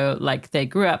also like they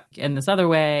grew up in this other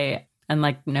way. And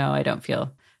like, no, I don't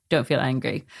feel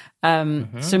angry.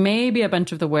 So maybe a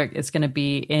bunch of the work is going to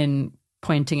be in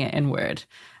pointing it inward.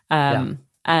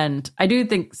 And I do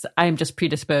think I'm just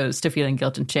predisposed to feeling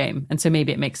guilt and shame. And so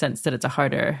maybe it makes sense that it's a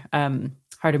harder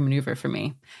maneuver for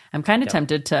me. I'm kind of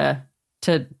tempted to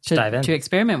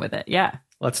experiment with it. Yeah.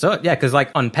 Let's do it. Yeah. Cause like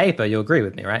on paper, you agree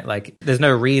with me, right? Like there's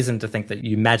no reason to think that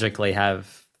you magically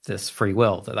have this free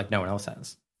will that like no one else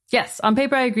has. Yes. On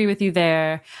paper, I agree with you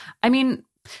there. I mean,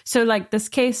 so like this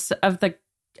case of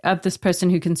this person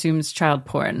who consumes child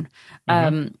porn,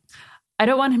 I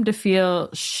don't want him to feel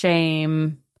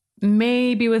shame,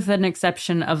 maybe with an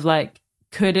exception of like,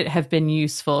 could it have been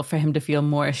useful for him to feel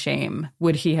more shame?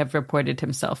 Would he have reported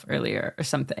himself earlier or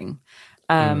something?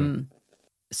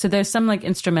 So there's some like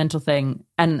instrumental thing,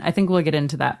 and I think we'll get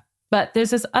into that. But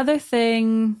there's this other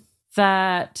thing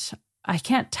that I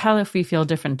can't tell if we feel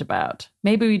different about.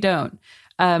 Maybe we don't.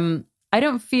 I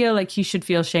don't feel like he should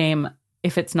feel shame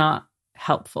if it's not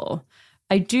helpful.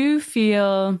 I do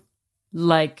feel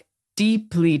like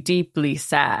deeply, deeply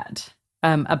sad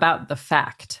about the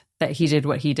fact that he did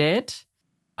what he did.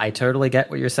 I totally get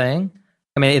what you're saying.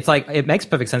 I mean, it's like, it makes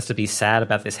perfect sense to be sad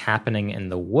about this happening in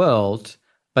the world.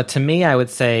 But to me, I would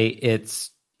say it's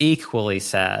equally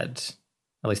sad,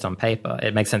 at least on paper.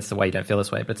 It makes sense the way you don't feel this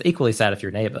way, but it's equally sad if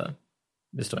your neighbor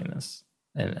is doing this.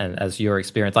 And as your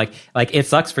experience, like it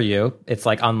sucks for you. It's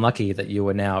like unlucky that you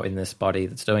are now in this body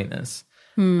that's doing this.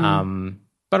 But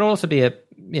it'll also be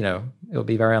it'll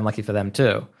be very unlucky for them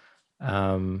too.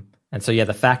 And so, yeah,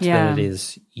 the fact that it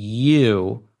is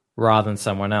you rather than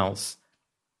someone else,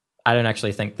 I don't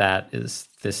actually think that is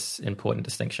this important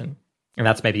distinction. And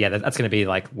that's maybe, that's going to be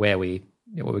like where we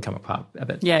come apart a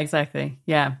bit. Yeah, exactly.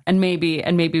 Yeah. And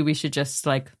maybe we should just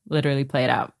like literally play it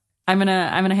out. I'm going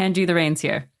to hand you the reins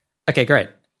here. Okay, great.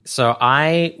 So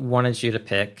I wanted you to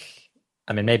pick,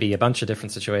 I mean, maybe a bunch of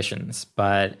different situations,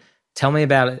 but tell me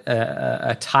about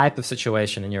a type of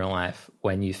situation in your life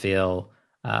when you feel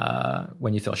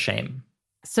shame.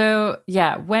 So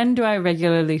yeah, when do I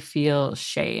regularly feel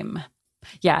shame?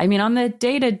 Yeah, I mean, on the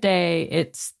day-to-day,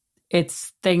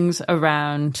 it's things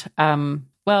around,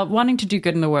 wanting to do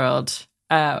good in the world,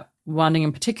 wanting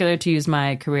in particular to use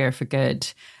my career for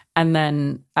good, and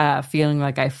then feeling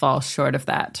like I fall short of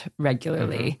that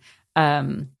regularly.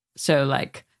 So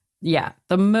like, yeah,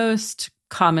 the most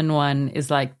common one is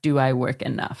like, do I work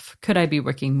enough? Could I be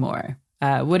working more?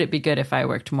 Would it be good if I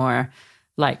worked more?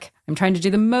 Like, I'm trying to do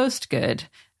the most good.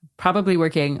 Probably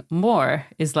working more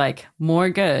is like more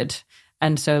good.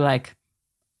 And so like,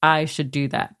 I should do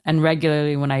that. And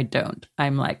regularly when I don't,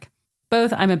 I'm like,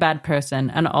 both I'm a bad person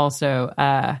and also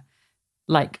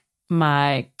like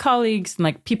my colleagues and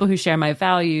like people who share my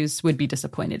values would be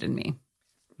disappointed in me.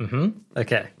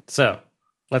 Okay, so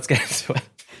let's get into it.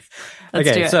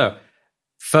 Let's do it. So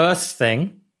first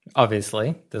thing,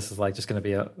 obviously, this is like just going to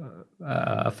be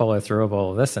a follow through of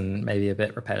all of this and maybe a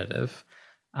bit repetitive.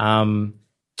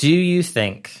 Do you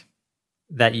think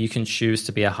that you can choose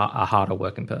to be a harder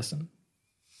working person?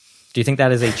 Do you think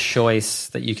that is a choice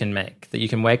that you can make? That you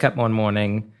can wake up one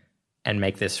morning and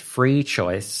make this free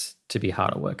choice to be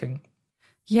harder working?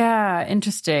 Yeah,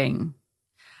 interesting.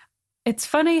 It's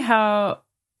funny how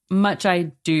much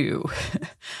I do.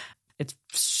 It's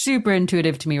super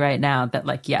intuitive to me right now that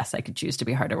like, yes, I could choose to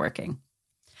be harder working.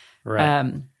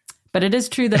 Right. But it is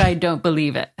true that I don't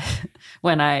believe it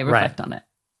when I reflect on it.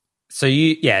 So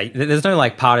there's no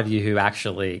like part of you who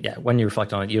actually, when you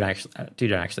reflect on it, you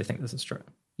don't actually think this is true.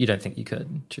 You don't think you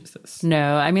could choose this?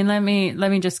 No, I mean, let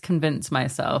me just convince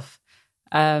myself.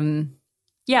 I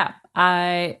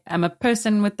am a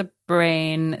person with the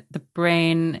brain. The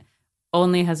brain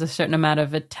only has a certain amount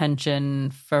of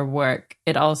attention for work.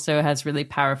 It also has really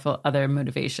powerful other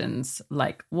motivations,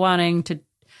 like wanting to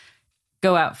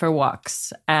go out for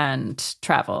walks and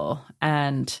travel.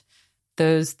 And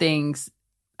those things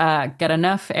get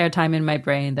enough airtime in my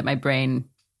brain that my brain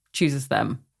chooses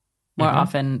them more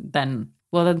often than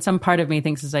some part of me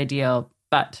thinks is ideal.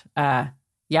 But I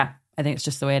think it's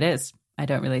just the way it is. I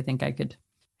don't really think I could.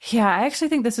 Yeah, I actually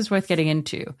think this is worth getting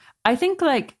into. I think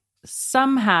like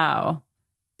somehow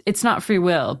it's not free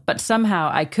will, but somehow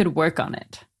I could work on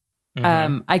it.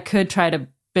 I could try to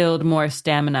build more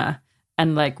stamina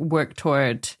and like work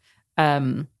toward,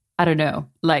 I don't know,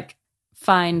 like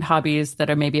find hobbies that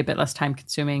are maybe a bit less time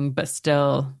consuming, but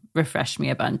still refresh me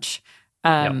a bunch.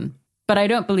 But I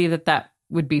don't believe that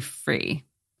would be free.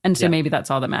 And so maybe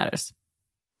that's all that matters.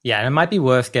 Yeah, and it might be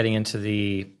worth getting into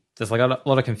there's like a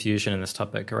lot of confusion in this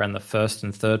topic around the first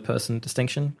and third person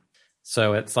distinction.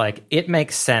 So it's like, it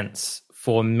makes sense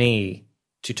for me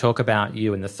to talk about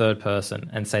you in the third person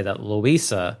and say that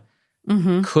Luisa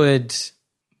could,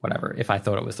 whatever, if I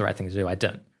thought it was the right thing to do, I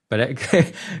didn't. But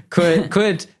it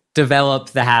could develop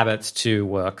the habits to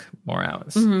work more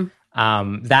hours.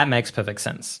 That makes perfect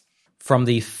sense. From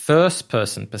the first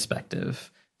person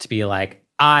perspective, to be like,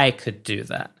 I could do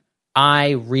that.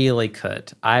 I really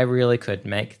could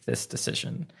make this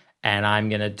decision, and I'm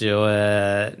going to do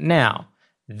it now.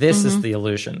 This is the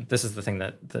illusion. This is the thing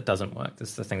that doesn't work. This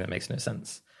is the thing that makes no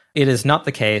sense. It is not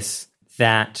the case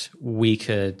that we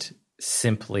could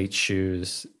simply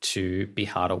choose to be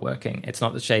harder working. It's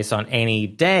not the case on any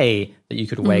day that you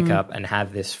could wake up and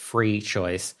have this free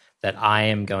choice that I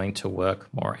am going to work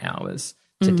more hours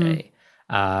today.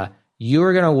 You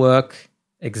are going to work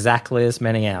exactly as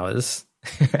many hours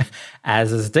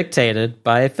as is dictated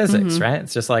by physics, right?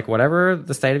 It's just like whatever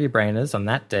the state of your brain is on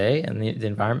that day and the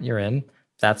environment you're in,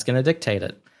 that's going to dictate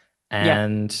it.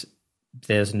 And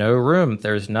there's no room.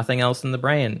 There's nothing else in the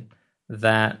brain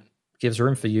that gives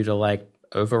room for you to like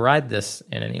override this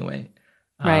in any way.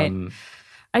 Right.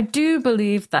 I do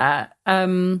believe that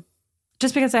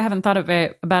just because I haven't thought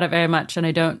about it very much, and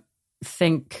I don't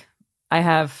think I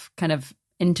have kind of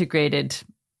integrated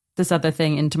this other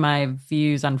thing into my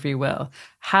views on free will.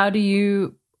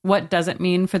 What does it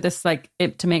mean for this, like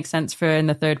it to make sense for in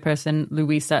the third person,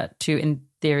 Luisa to, in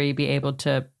theory, be able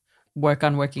to work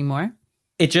on working more?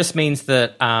 It just means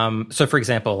that, so for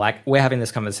example, like we're having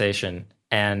this conversation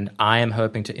and I am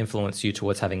hoping to influence you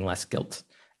towards having less guilt.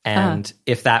 And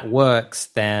if that works,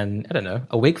 then, I don't know,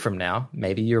 a week from now,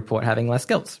 maybe you report having less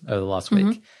guilt over the last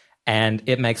week. And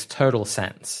it makes total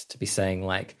sense to be saying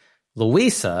like,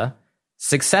 Luisa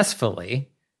successfully,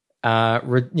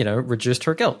 reduced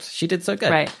her guilt. She did so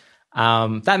good. Right.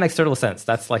 That makes total sense.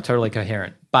 That's like totally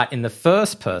coherent. But in the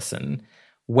first person,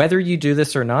 whether you do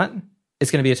this or not, it's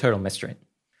going to be a total mystery.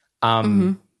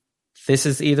 This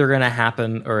is either going to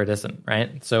happen or it isn't,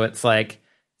 right? So it's like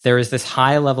there is this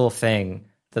high level thing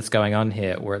that's going on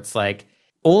here where it's like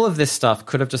all of this stuff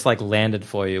could have just like landed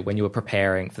for you when you were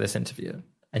preparing for this interview.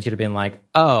 And you'd have been like,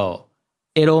 oh,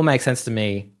 it all makes sense to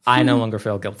me. I no longer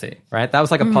feel guilty, right? That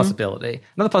was like a possibility.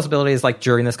 Another possibility is like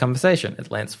during this conversation,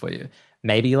 it lands for you.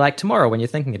 Maybe like tomorrow when you're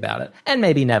thinking about it. And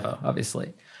maybe never,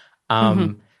 obviously.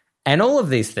 And all of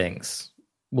these things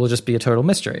will just be a total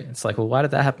mystery. It's like, well, why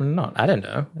did that happen or not? I don't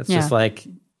know. It's just like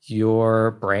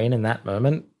your brain in that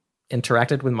moment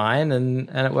interacted with mine and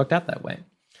it worked out that way.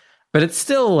 But it's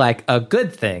still like a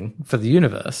good thing for the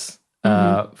universe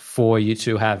for you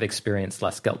to have experienced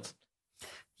less guilt.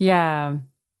 Yeah.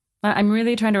 I'm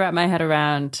really trying to wrap my head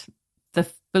around the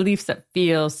beliefs that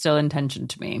feel still in tension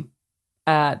to me.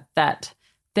 That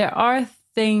there are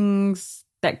things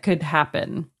that could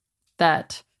happen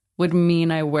that would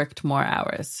mean I worked more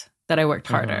hours, that I worked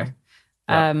harder.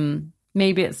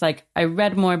 Maybe it's like I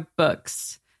read more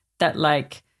books that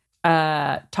like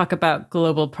talk about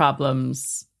global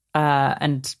problems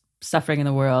and suffering in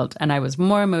the world, and I was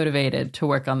more motivated to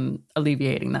work on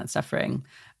alleviating that suffering.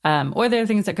 Or there are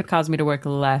things that could cause me to work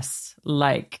less,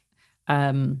 like,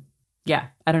 I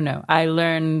don't know. I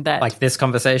learned that... Like this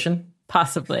conversation?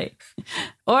 Possibly.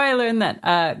 Or I learned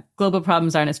that global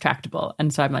problems aren't as tractable.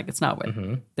 And so I'm like, it's not worth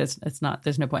it.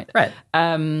 There's no point. Right.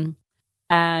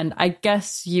 And I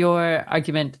guess your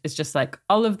argument is just like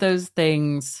all of those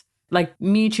things, like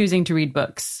me choosing to read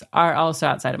books, are also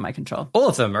outside of my control. All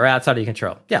of them are outside of your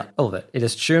control. Yeah, all of it. It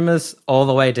is tumors all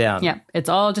the way down. Yeah, it's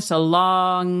all just a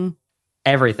long...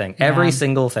 Everything, every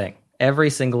single thing, every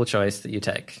single choice that you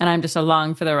take. And I'm just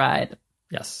along for the ride.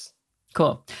 Yes.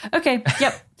 Cool. Okay.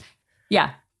 Yep.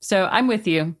 Yeah. So I'm with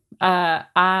you.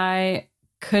 I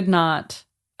could not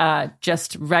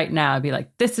just right now be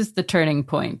like, this is the turning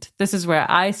point. This is where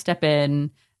I step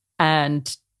in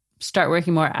and start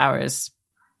working more hours,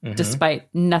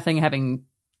 despite nothing having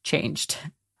changed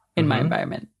in my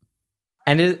environment.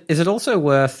 And is it also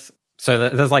worth... So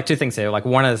there's like two things here. Like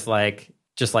one is like,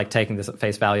 just like taking this at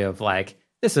face value of like,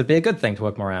 this would be a good thing to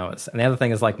work more hours. And the other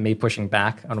thing is like me pushing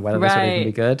back on whether this would even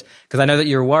be good. Because I know that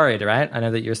you're worried, right? I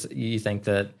know that you think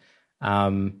that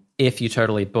if you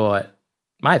totally bought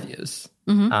my views,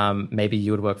 maybe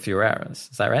you would work fewer hours.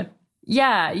 Is that right?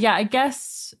 Yeah, I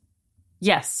guess,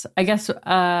 yes. I guess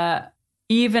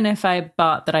even if I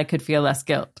bought that I could feel less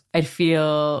guilt, I'd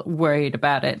feel worried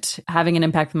about it having an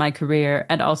impact on my career,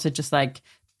 and also just like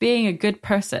being a good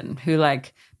person who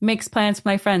like makes plans with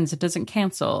my friends, it doesn't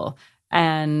cancel,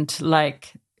 and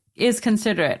like is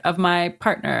considerate of my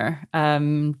partner,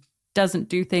 doesn't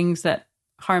do things that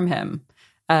harm him.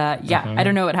 I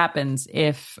don't know what happens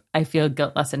if I feel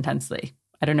guilt less intensely.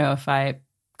 I don't know if I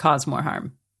cause more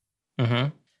harm.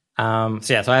 So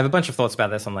I have a bunch of thoughts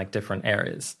about this on like different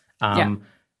areas.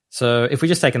 So if we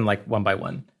just take them like one by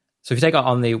one. So if you take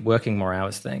on the working more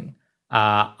hours thing,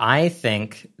 I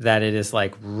think that it is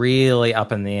like really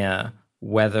up in the air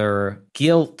whether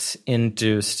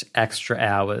guilt-induced extra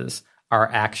hours are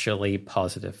actually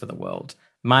positive for the world.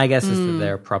 My guess is that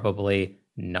they're probably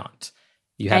not.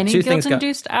 You have any two things.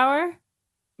 Guilt-induced hour?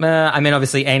 I mean,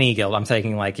 obviously, any guilt. I'm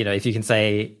taking like, if you can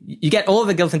say you get all of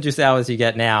the guilt-induced hours you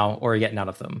get now, or you get none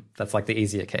of them. That's like the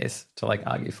easier case to like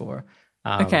argue for.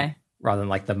 Okay. Rather than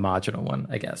like the marginal one,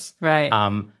 I guess. Right.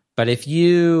 But if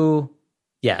you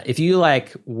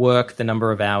like work the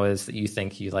number of hours that you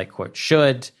think you like quote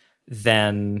should,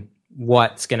 then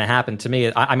what's going to happen to me?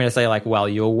 I'm going to say like, well,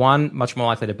 you're much more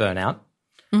likely to burn out,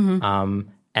 and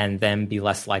then be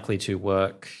less likely to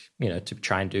work, to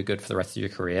try and do good for the rest of your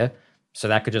career. So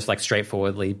that could just like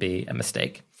straightforwardly be a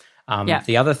mistake.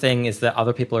 The other thing is that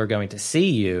other people are going to see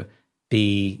you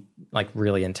be like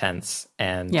really intense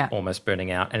and almost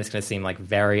burning out, and it's going to seem like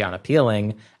very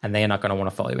unappealing, and they are not going to want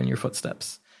to follow in your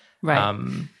footsteps. Right.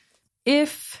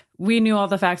 If we knew all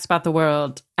the facts about the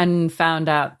world and found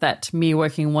out that me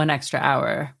working one extra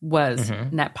hour was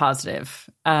net positive,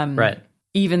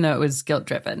 even though it was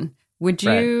guilt-driven, would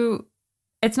you... Right.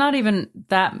 It's not even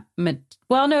that...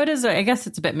 Well, no, it is. I guess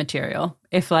it's a bit material.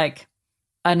 If like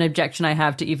an objection I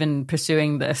have to even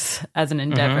pursuing this as an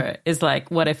endeavor is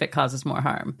like, what if it causes more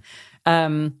harm?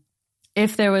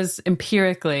 If there was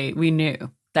empirically, we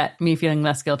knew that me feeling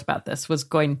less guilt about this was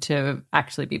going to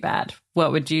actually be bad,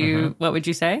 what would you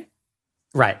say?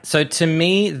 Right. So to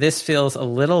me, this feels a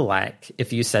little like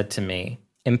if you said to me,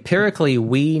 empirically,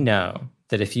 we know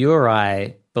that if you or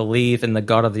I believe in the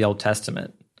God of the Old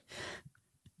Testament,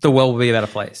 the world will be a better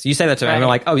place. You say that to me, and I'm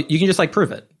like, oh, you can just like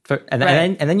prove it. And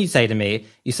then you say to me,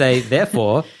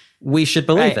 therefore, we should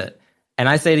believe it. And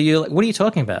I say to you, like, what are you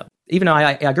talking about? Even though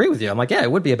I agree with you. I'm like, yeah,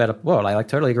 it would be a better world. I like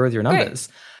totally agree with your numbers.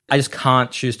 Right. I just can't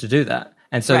choose to do that.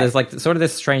 And so there's like sort of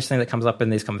this strange thing that comes up in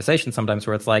these conversations sometimes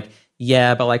where it's like,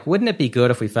 yeah, but like, wouldn't it be good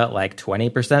if we felt like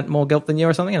 20% more guilt than you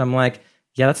or something? And I'm like,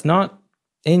 yeah, that's not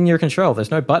in your control.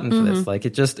 There's no button for this. Like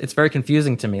it's very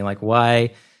confusing to me. Like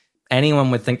why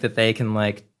anyone would think that they can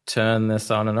like turn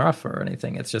this on and off or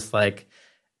anything. It's just like,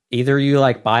 either you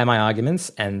like buy my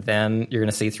arguments and then you're going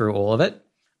to see through all of it,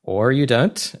 or you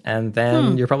don't, and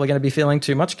then you're probably going to be feeling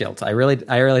too much guilt. I really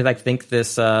like think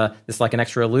this like an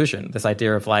extra illusion, this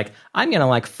idea of like, I'm going to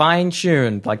like fine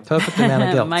tune like perfect amount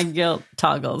of guilt. My guilt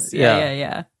toggles.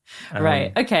 Yeah.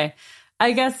 Right. Okay.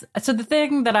 I guess, so the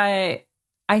thing that I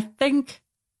think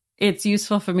it's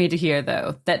useful for me to hear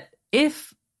though, that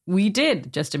if we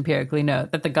did just empirically know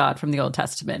that the God from the Old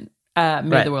Testament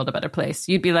made the world a better place,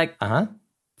 you'd be like,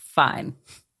 fine.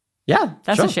 Yeah.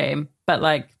 That's a shame. But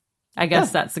like, I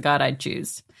guess that's the God I'd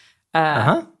choose.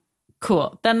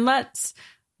 Cool. Then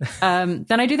then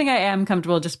I do think I am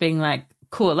comfortable just being like,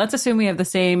 cool, let's assume we have the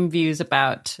same views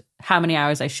about how many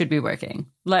hours I should be working.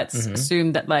 Let's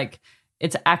assume that like,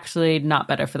 it's actually not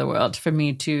better for the world for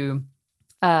me to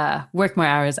work more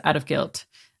hours out of guilt.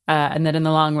 And that in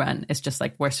the long run, it's just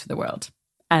like worse for the world.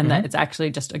 And that it's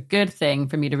actually just a good thing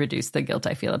for me to reduce the guilt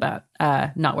I feel about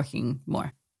not working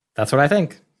more. That's what I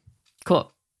think.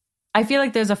 Cool. I feel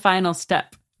like there's a final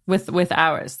step with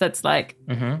hours that's like,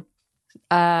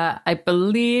 I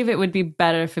believe it would be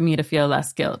better for me to feel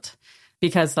less guilt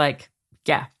because like,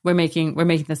 yeah, we're making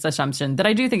this assumption that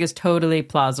I do think is totally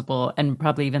plausible and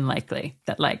probably even likely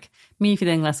that like me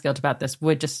feeling less guilt about this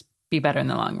would just be better in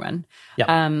the long run.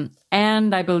 Yep.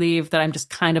 And I believe that I'm just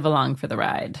kind of along for the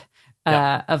ride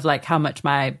of like how much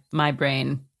my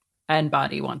brain and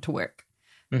body want to work.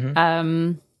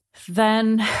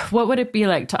 Then what would it be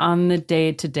like to on the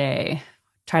day-to-day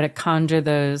try to conjure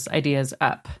those ideas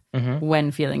up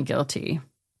when feeling guilty?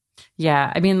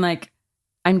 Yeah, I mean, like,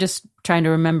 I'm just trying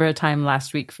to remember a time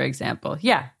last week, for example.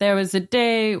 Yeah, there was a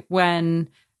day when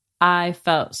I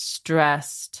felt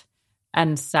stressed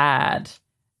and sad.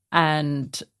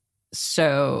 And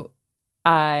so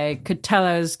I could tell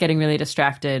I was getting really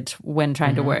distracted when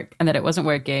trying to work and that it wasn't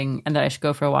working and that I should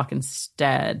go for a walk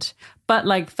instead. But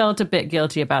like felt a bit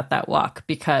guilty about that walk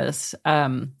because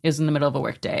it was in the middle of a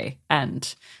work day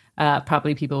and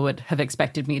probably people would have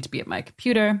expected me to be at my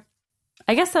computer.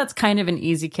 I guess that's kind of an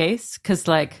easy case because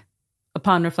like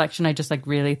upon reflection, I just like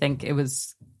really think it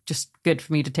was just good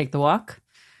for me to take the walk.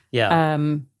 Yeah.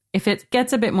 If it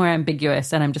gets a bit more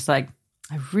ambiguous and I'm just like,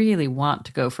 I really want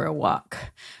to go for a walk,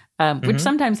 which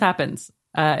sometimes happens.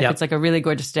 If it's like a really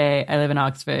gorgeous day, I live in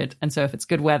Oxford. And so if it's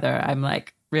good weather, I'm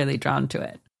like really drawn to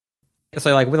it.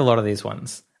 So like with a lot of these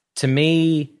ones, to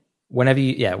me, whenever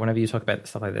you talk about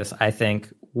stuff like this, I think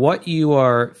what you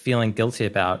are feeling guilty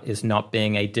about is not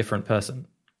being a different person.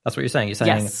 That's what you're saying.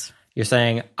 You're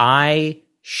saying I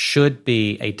should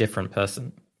be a different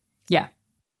person. Yeah.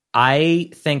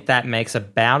 I think that makes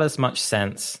about as much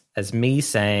sense as me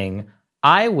saying,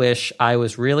 I wish I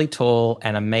was really tall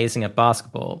and amazing at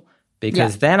basketball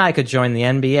because then I could join the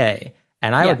NBA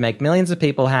and I would make millions of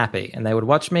people happy and they would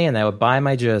watch me and they would buy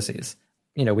my jerseys.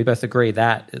 You know, we both agree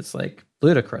that is like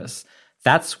ludicrous.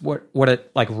 That's what it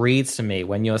like reads to me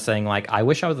when you're saying like, I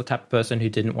wish I was the type of person who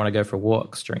didn't want to go for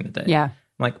walks during the day. Yeah.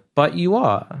 Like, but you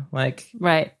are like,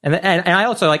 right. And I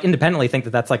also like independently think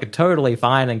that that's like a totally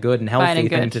fine and good and healthy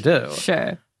thing to do.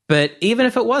 Sure. But even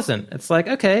if it wasn't, it's like,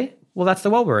 okay, well, that's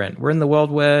the world we're in. We're in the world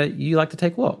where you like to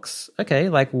take walks. Okay.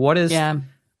 Like what is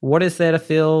there to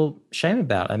feel shame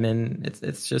about? I mean,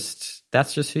 it's just,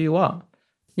 that's just who you are.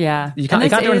 Yeah. You can't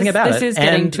do anything about it. This is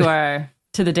getting to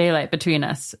the daylight between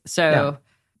us. So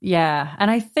yeah. And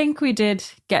I think we did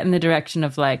get in the direction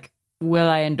of like, will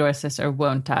I endorse this or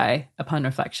won't I upon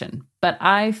reflection? But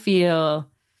I feel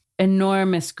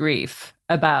enormous grief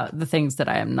about the things that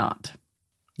I am not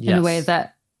in a way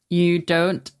that you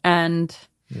don't. And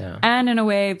in a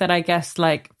way that I guess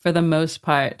like for the most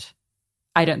part,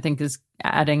 I don't think is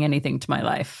adding anything to my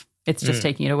life. It's just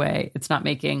taking it away. It's not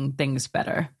making things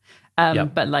better.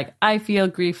 But like, I feel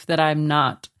grief that I'm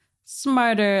not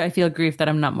smarter. I feel grief that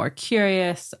I'm not more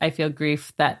curious. I feel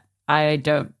grief that I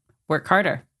don't work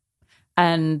harder.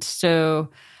 And so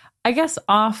I guess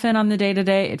often on the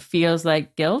day-to-day, it feels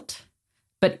like guilt.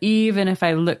 But even if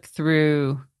I look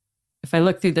through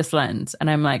this lens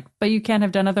and I'm like, but you can't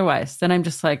have done otherwise, then I'm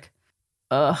just like,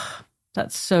 ugh,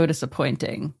 that's so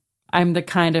disappointing. I'm the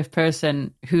kind of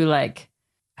person who like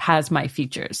has my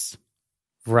features.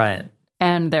 Right.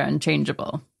 And they're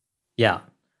unchangeable. Yeah.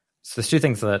 So there's two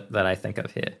things that I think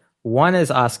of here. One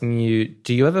is asking you,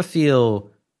 do you ever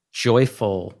feel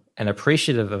joyful and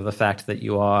appreciative of the fact that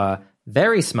you are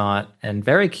very smart and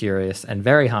very curious and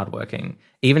very hardworking,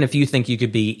 even if you think you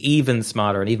could be even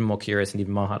smarter and even more curious and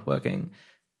even more hardworking?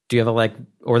 Do you ever like,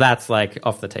 or that's like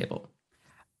off the table?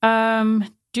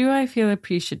 Do I feel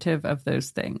appreciative of those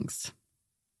things?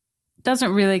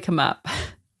 Doesn't really come up.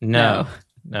 No.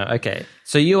 Okay.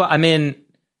 So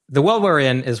the world we're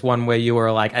in is one where you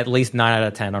are like at least 9 out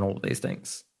of 10 on all of these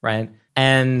things, right?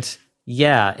 And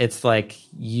yeah, it's like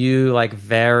you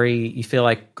feel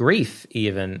like grief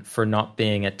even for not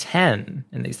being a 10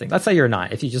 in these things. Let's say you're a 9.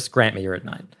 If you just grant me you're a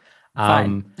 9.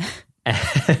 Fine.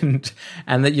 And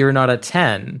that you're not a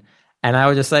 10. And I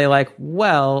would just say like,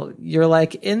 well, you're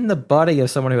like in the body of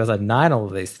someone who has a 9 all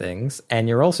of these things, and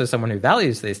you're also someone who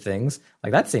values these things.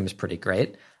 Like that seems pretty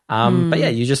great. But yeah,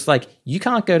 you just like, you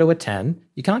can't go to a 10.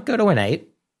 You can't go to an 8.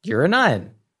 You're a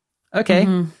 9. Okay.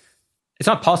 Mm-hmm. It's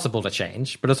not possible to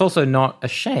change, but it's also not a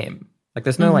shame. Like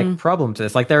there's no like problem to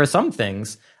this. Like there are some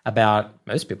things about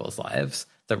most people's lives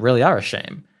that really are a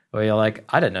shame, where you're like,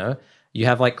 I don't know, you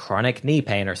have like chronic knee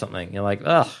pain or something. You're like,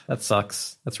 ugh, that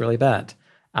sucks. That's really bad.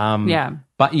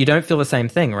 But you don't feel the same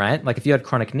thing, right? Like if you had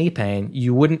chronic knee pain,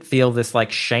 you wouldn't feel this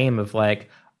like shame of like,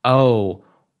 oh,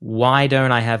 why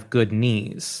don't I have good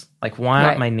knees? Like why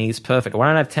aren't my knees perfect? Why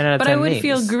don't I have 10 out of 10 knees? But I would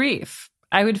feel grief.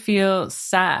 I would feel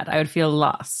sad. I would feel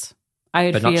loss.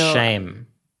 But not shame.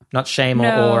 Not shame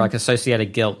or like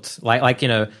associated guilt. Like, you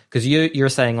know, because you're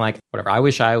saying like, whatever, I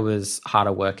wish I was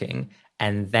harder working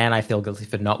and then I feel guilty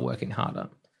for not working harder.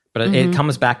 But it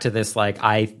comes back to this, like,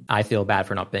 I feel bad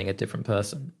for not being a different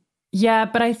person. Yeah,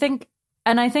 but I think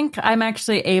I'm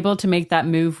actually able to make that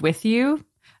move with you.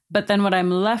 But then what I'm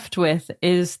left with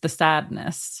is the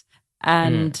sadness.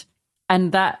 And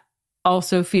that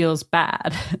also feels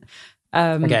bad.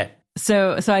 Okay.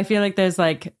 So I feel like there's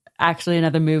like actually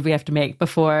another move we have to make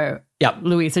before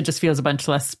Luisa just feels a bunch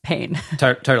less pain.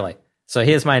 Totally. So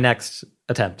here's my next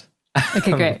attempt.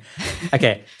 Okay, great.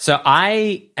 Okay, so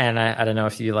I don't know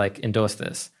if you like endorse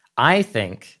this. I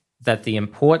think that the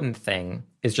important thing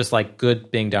is just like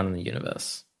good being done in the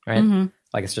universe, right?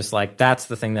 Like it's just like that's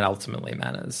the thing that ultimately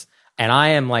matters. And I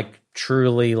am like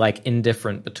truly like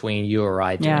indifferent between you or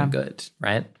I doing good,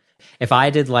 right? If I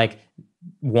did like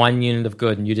 1 unit of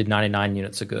good and you did 99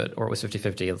 units of good, or it was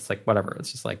 50-50, it's like whatever.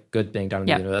 It's just like good being done in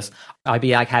the universe. I'd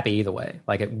be like happy either way.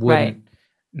 Like it wouldn't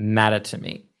matter to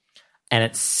me. And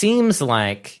it seems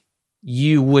like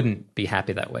you wouldn't be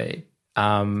happy that way.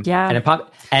 And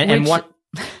one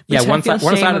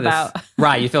side of this,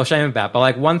 right? You feel shame about, but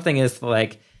like one thing is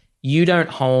like you don't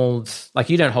hold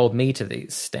me to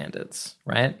these standards,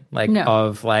 right? Like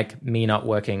of like me not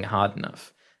working hard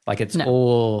enough. Like it's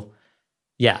all,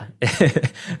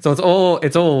 so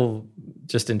it's all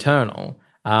just internal.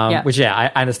 Which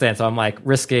I understand. So I'm like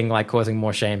risking like causing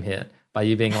more shame here by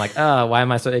you being like, oh, why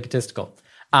am I so egotistical?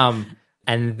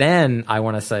 And then I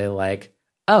want to say like,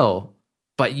 oh,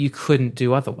 but you couldn't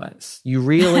do otherwise. You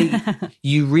really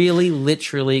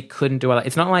literally couldn't do otherwise.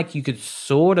 It's not like you could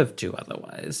sort of do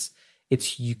otherwise.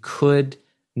 It's you could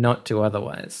not do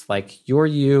otherwise. Like you're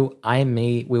you, I'm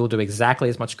me. We will do exactly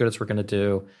as much good as we're going to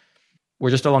do. We're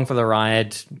just along for the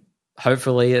ride.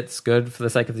 Hopefully it's good for the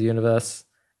sake of the universe.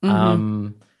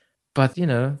 But, you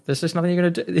know, there's just nothing you're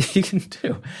going to do that you can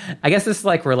do. I guess this is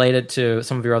like related to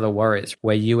some of your other worries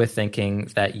where you were thinking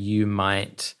that you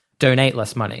might donate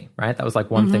less money, right? That was like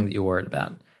one thing that you were worried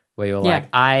about, where you're like,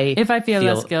 if I feel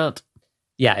less guilt.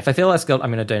 Yeah, if I feel less guilt, I'm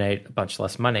going to donate a bunch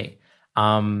less money.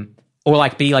 Or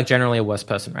like be like generally a worse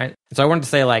person, right? So I wanted to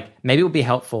say like, maybe it would be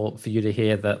helpful for you to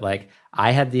hear that like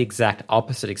I had the exact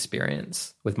opposite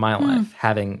experience with my life,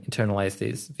 having internalized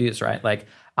these views, right? Like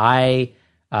I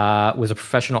was a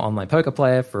professional online poker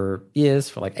player for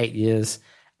like 8 years,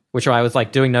 which I was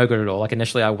like doing no good at all. Like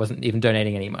initially I wasn't even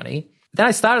donating any money. Then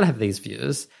I started to have these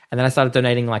views and then I started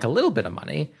donating like a little bit of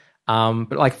money.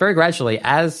 But like very gradually,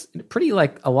 as pretty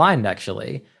like aligned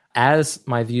actually, as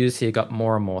my views here got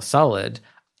more and more solid,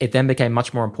 it then became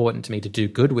much more important to me to do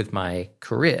good with my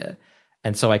career.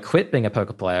 And so I quit being a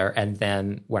poker player and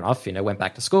then went off, went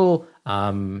back to school,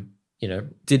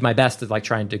 did my best to like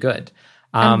try and do good.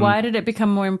 And why did it become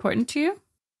more important to you?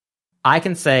 I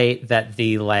can say that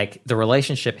the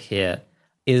relationship here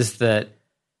is that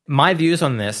my views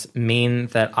on this mean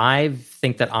that I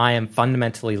think that I am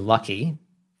fundamentally lucky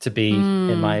to be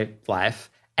in my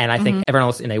life. And I think everyone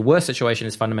else in a worse situation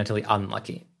is fundamentally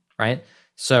unlucky, right?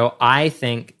 So I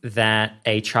think that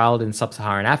a child in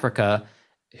sub-Saharan Africa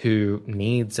who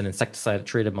needs an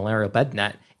insecticide-treated malarial bed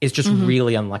net is just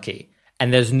really unlucky.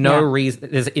 And there's no reason,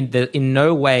 in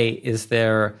no way is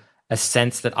there a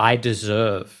sense that I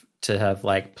deserve to have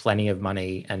like plenty of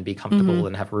money and be comfortable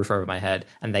and have a roof over my head,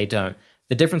 and they don't.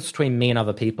 The difference between me and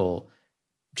other people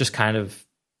just kind of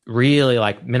really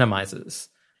like minimizes.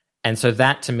 And so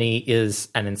that to me is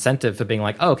an incentive for being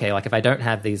like, oh, okay, like if I don't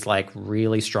have these like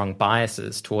really strong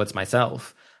biases towards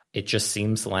myself, it just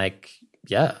seems like,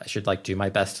 I should like do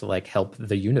my best to like help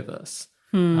the universe.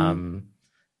 And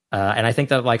I think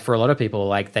that like for a lot of people,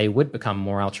 like they would become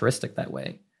more altruistic that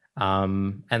way,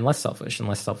 and less selfish and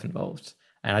less self-involved.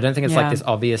 And I don't think it's like this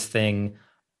obvious thing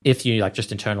if you like just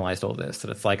internalized all this,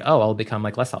 that it's like, oh, I'll become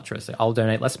like less altruistic. I'll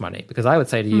donate less money. Because I would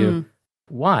say to you,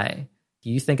 why? Do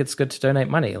you think it's good to donate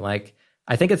money? Like,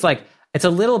 I think it's like, it's a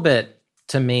little bit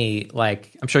to me,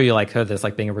 like, I'm sure you like heard this,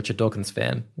 like being a Richard Dawkins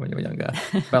fan when you were younger,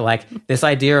 but like this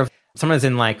idea of someone who's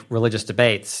in like religious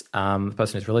debates, the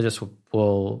person who's religious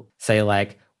will say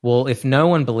like, well, if no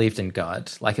one believed in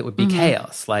God, like it would be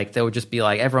chaos. Like there would just be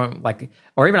like everyone like,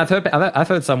 or even I've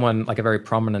heard someone like a very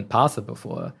prominent pastor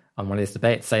before on one of these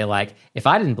debates say like, if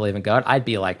I didn't believe in God, I'd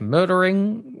be like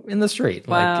murdering in the street.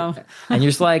 Wow. Like, and you're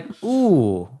just like,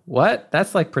 ooh, what?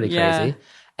 That's like pretty crazy.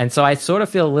 And so I sort of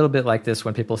feel a little bit like this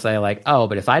when people say like, oh,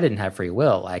 but if I didn't have free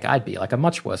will, like I'd be like a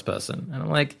much worse person. And I'm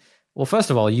like, well, first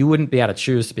of all, you wouldn't be able to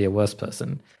choose to be a worse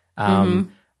person.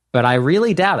 But I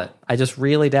really doubt it. I just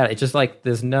really doubt it. It's just like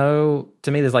there's no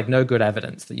good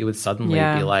evidence that you would suddenly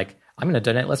be like, I'm going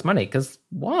to donate less money because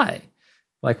why?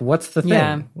 Like, what's the thing?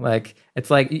 Yeah. Like, it's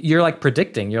like you're like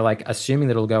predicting, you're like assuming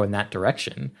that it'll go in that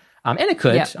direction. And it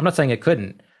could. Yeah. I'm not saying it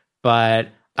couldn't. But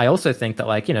I also think that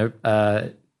like,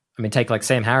 take like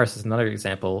Sam Harris as another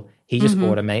example. He just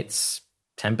automates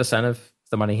 10% of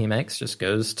the money he makes just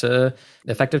goes to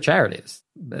effective charities.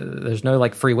 There's no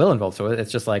like free will involved. So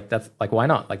it's just like, that's like, why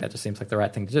not? Like that just seems like the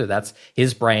right thing to do. That's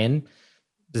his brain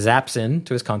zaps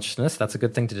into his consciousness. That's a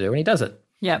good thing to do. And he does it.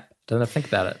 Yep. Doesn't have to think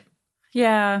about it.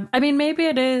 Yeah. I mean, maybe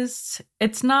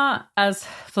it's not as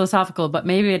philosophical, but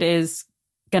maybe it is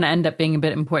going to end up being a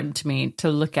bit important to me to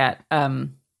look at,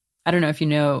 I don't know if you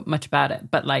know much about it,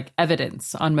 but like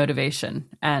evidence on motivation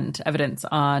and evidence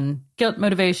on guilt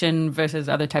motivation versus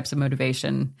other types of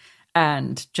motivation,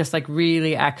 and just like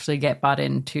really actually get bought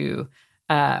into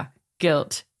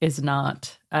guilt is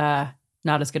not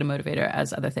not as good a motivator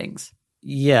as other things.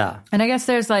 Yeah. And I guess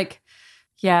there's like,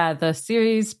 the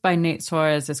series by Nate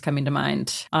Suarez is coming to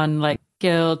mind on like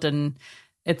guilt, and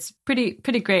it's pretty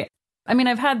great. I mean,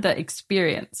 I've had the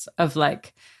experience of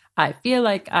like, I feel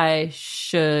like I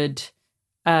should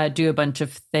do a bunch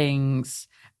of things,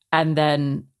 and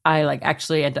then I like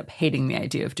actually end up hating the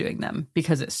idea of doing them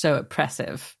because it's so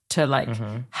oppressive to like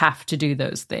have to do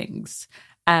those things.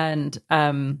 And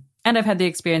I've had the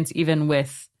experience even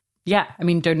with,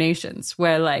 donations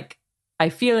where like, I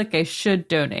feel like I should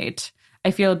donate. I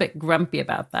feel a bit grumpy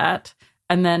about that.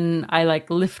 And then I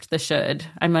like lift the should.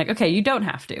 I'm like, okay, you don't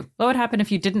have to. What would happen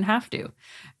if you didn't have to?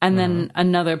 And then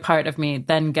another part of me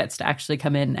then gets to actually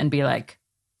come in and be like,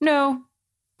 no,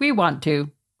 we want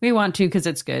to. We want to because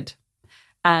it's good.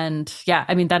 And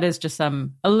that is just a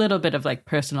little bit of like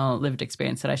personal lived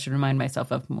experience that I should remind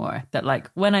myself of more. That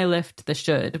like when I lift the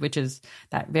should, which is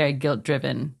that very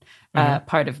guilt-driven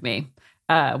part of me,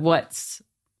 what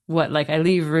like I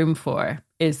leave room for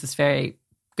is this very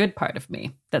good part of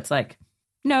me that's like,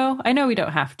 no, I know we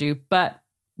don't have to, but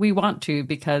we want to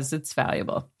because it's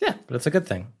valuable. Yeah, but it's a good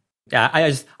thing.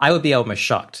 Yeah, I would be almost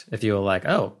shocked if you were like,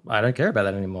 oh, I don't care about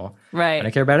that anymore. Right. I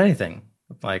don't care about anything.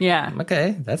 Like,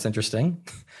 okay, that's interesting.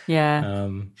 Yeah.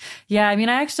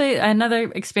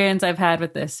 Another experience I've had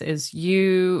with this is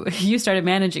you started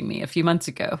managing me a few months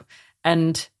ago,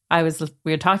 and we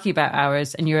were talking about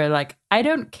hours, and you were like, I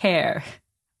don't care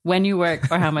when you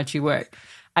work or how much you work.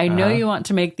 I know you want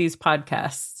to make these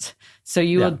podcasts, so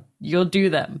you'll do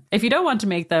them. If you don't want to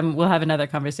make them, we'll have another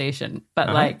conversation.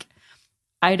 But like,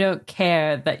 I don't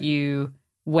care that you,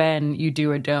 when you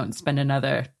do or don't, spend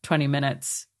another 20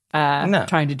 minutes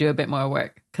trying to do a bit more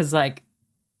work, because like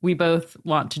we both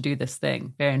want to do this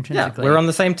thing very intrinsically. Yeah, we're on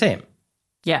the same team.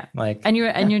 Yeah, like, and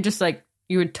you're just like,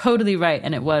 you were totally right,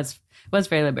 and it was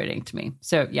very liberating to me.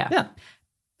 So yeah.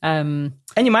 And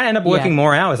you might end up working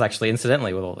more hours, actually,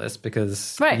 incidentally, with all this,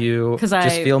 because you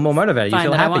just feel more motivated. You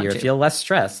feel happier. You feel less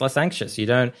stressed, less anxious.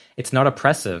 It's not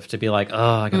oppressive to be like, oh,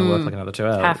 I got to work like another 2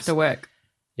 hours. Have to work.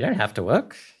 You don't have to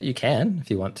work. You can if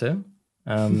you want to.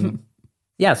 So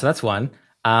that's one.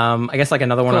 I guess like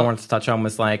another one I wanted to touch on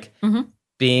was like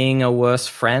being a worse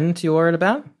friend you're worried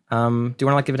about. Do you want to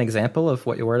like give an example of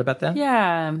what you're worried about there?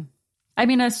 Yeah. I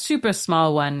mean, a super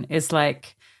small one is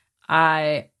like,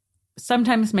 I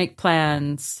sometimes make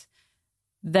plans.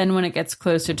 Then when it gets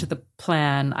closer to the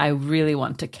plan, I really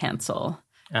want to cancel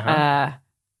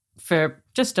for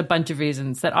just a bunch of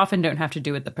reasons that often don't have to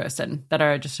do with the person, that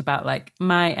are just about like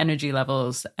my energy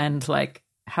levels and like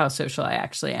how social I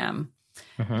actually am.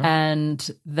 And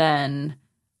then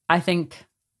I think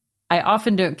I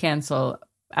often don't cancel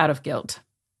out of guilt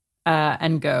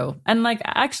and go. And like,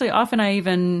 actually, often I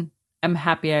even am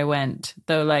happy I went,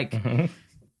 though, like,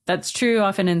 that's true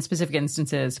often in specific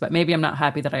instances, but maybe I'm not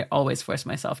happy that I always force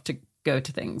myself to go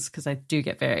to things, because I do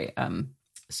get very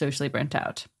socially burnt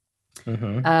out.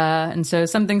 And so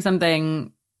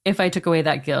something, if I took away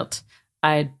that guilt,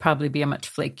 I'd probably be a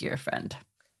much flakier friend.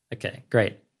 Okay,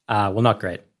 great. Well, not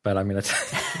great, but I'm going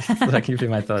to give you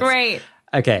my thoughts. Great.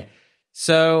 Okay,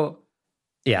 so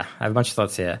yeah, I have a bunch of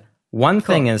thoughts here. One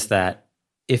thing is that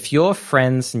if your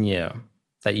friends knew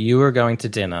that you were going to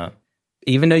dinner,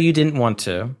 even though you didn't want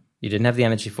to, you didn't have the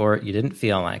energy for it, you didn't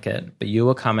feel like it, but you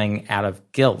were coming out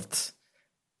of guilt,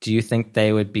 do you think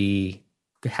they would be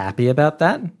happy about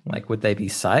that? Like, would they be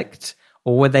psyched?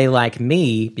 Or would they, like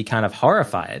me, be kind of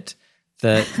horrified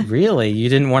that really you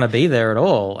didn't want to be there at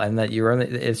all, and that you were only,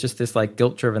 it's just this like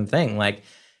guilt-driven thing? Like,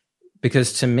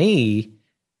 because to me,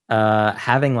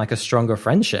 having like a stronger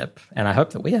friendship, and I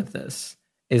hope that we have this,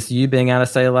 is you being able to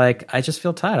say like, I just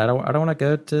feel tired. I don't want to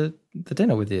go to the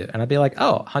dinner with you. And I'd be like,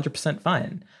 oh, 100%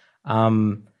 fine.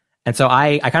 And so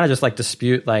I kind of just like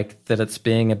dispute like that it's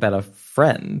being a better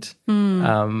friend.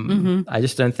 I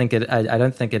just don't think I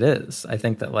don't think it is. I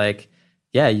think that like,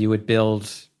 yeah, you would build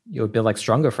like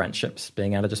stronger friendships,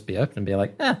 being able to just be open and be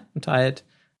like, I'm tired.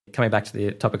 Coming back to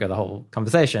the topic of the whole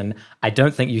conversation, I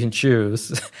don't think you can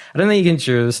choose. I don't think you can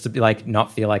choose to be like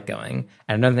not feel like going,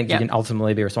 and I don't think you can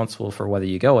ultimately be responsible for whether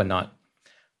you go or not.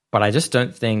 But I just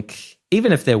don't think,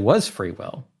 even if there was free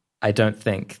will, I don't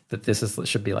think that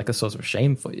should be like a source of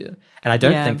shame for you, and I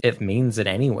don't think it means in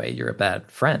any way you're a bad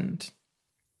friend.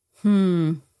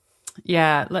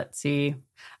 Yeah, let's see.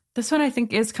 This one I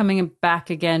think is coming back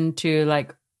again to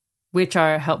like, which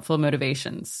are helpful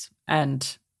motivations,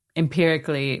 and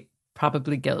empirically,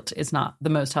 probably guilt is not the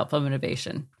most helpful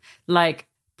motivation. Like,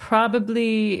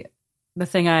 probably the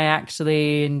thing I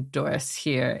actually endorse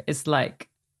here is like,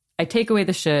 I take away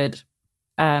the should,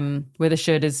 where the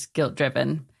should is guilt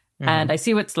driven, and I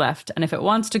see what's left. And if it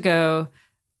wants to go,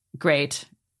 great.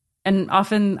 And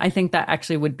often I think that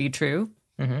actually would be true.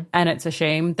 Mm-hmm. And it's a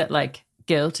shame that like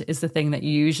guilt is the thing that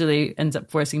usually ends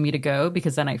up forcing me to go,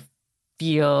 because then I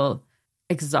feel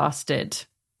exhausted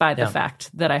by the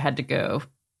fact that I had to go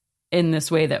in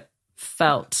this way that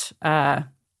felt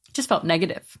just felt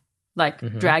negative, like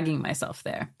dragging myself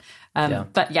there.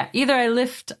 But yeah, either I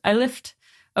lift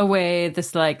away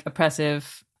this like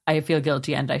oppressive, I feel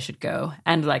guilty and I should go,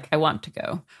 and like I want to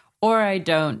go, or I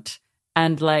don't,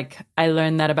 and like I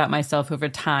learn that about myself over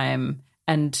time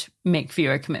and make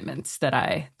fewer commitments that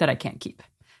I can't keep.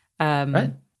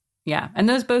 Right. Yeah, and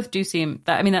those both do seem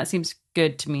that. I mean, that seems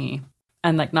good to me,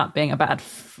 and like not being a bad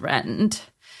friend.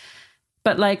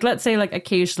 But like, let's say like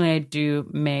occasionally I do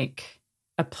make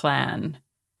a plan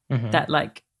that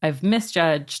like I've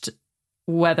misjudged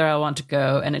whether I want to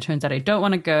go, and it turns out I don't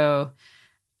want to go,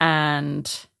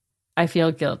 and I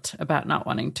feel guilt about not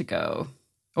wanting to go,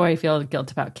 or I feel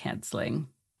guilt about canceling.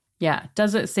 Yeah,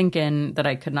 does it sink in that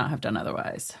I could not have done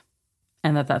otherwise,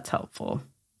 and that's helpful?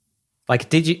 Like,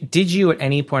 did you at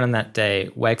any point on that day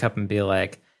wake up and be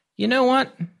like, you know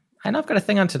what? I know I've got a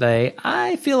thing on today.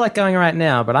 I feel like going right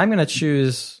now, but I'm going to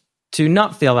choose to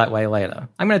not feel that way later.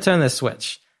 I'm going to turn this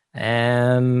switch.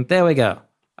 And there we go.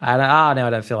 Now I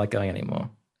don't feel like going anymore.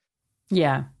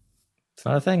 Yeah. It's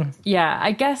not a thing. Yeah,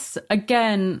 I guess,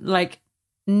 again, like,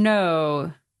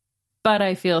 no, but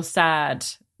I feel sad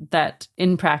that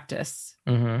in practice,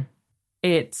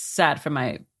 it's sad for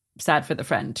the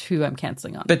friend who I'm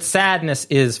canceling on. But sadness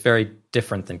is very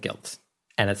different than guilt,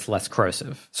 and it's less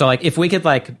corrosive. So like if we could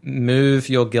like move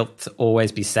your guilt to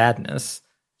always be sadness,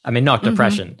 I mean, not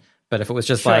depression, but if it was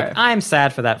just like, I'm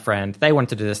sad for that friend, they wanted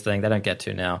to do this thing, they don't get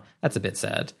to now, that's a bit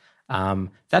sad.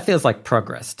 That feels like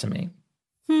progress to me.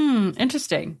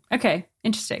 Interesting. Okay,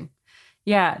 interesting.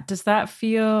 Yeah, does that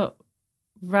feel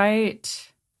right?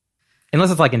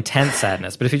 Unless it's like intense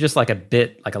sadness, but if you're just like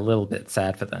a little bit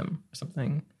sad for them or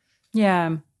something.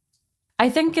 Yeah. I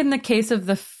think in the case of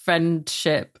the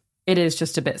friendship, it is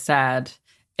just a bit sad.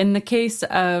 In the case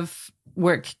of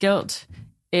work guilt,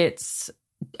 it's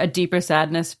a deeper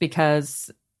sadness because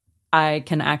I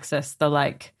can access the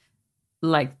like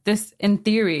this in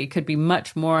theory could be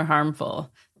much more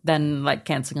harmful than like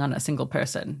canceling on a single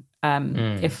person.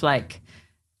 If like,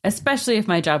 especially if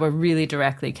my job were really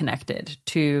directly connected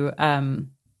to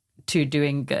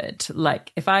doing good.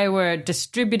 Like if I were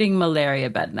distributing malaria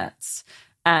bed nets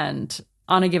and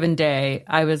on a given day,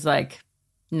 I was like,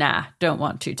 nah, don't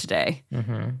want to today.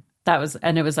 And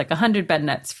it was like 100 bed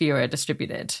nets fewer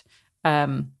distributed.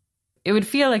 It would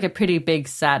feel like a pretty big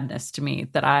sadness to me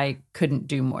that I couldn't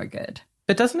do more good.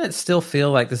 But doesn't it still feel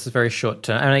like this is very short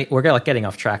term? I mean, we're like getting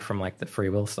off track from like the free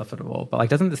will stuff at all, but like,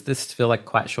 doesn't this feel like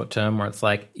quite short term where it's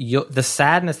like the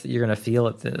sadness that you're going to feel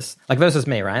at this, like versus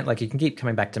me, right? Like you can keep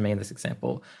coming back to me in this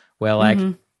example where like,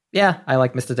 yeah, I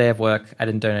like missed a day of work. I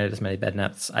didn't donate as many bed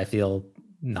nets. I feel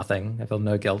nothing. I feel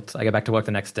no guilt. I go back to work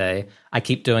the next day. I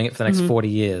keep doing it for the next 40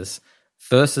 years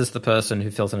versus the person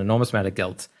who feels an enormous amount of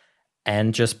guilt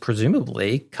and just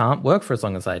presumably can't work for as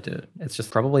long as I do. It's just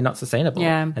probably not sustainable.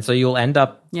 Yeah. And so you'll end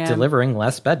up delivering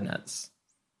less bed nets.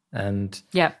 And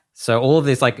yeah. So all of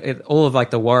this, all of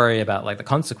the worry about like the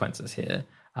consequences here,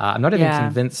 I'm not even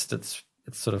convinced it's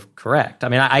sort of correct. I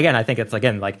mean, I think it's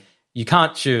like you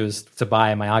can't choose to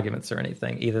buy my arguments or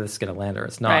anything. Either this is going to land or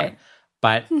it's not. Right.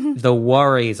 But the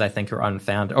worries I think are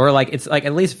unfounded, or like it's like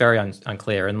at least very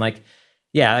unclear. And like,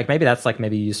 yeah, like maybe that's like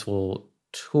maybe a useful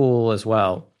tool as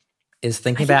well. Is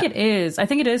thinking about. I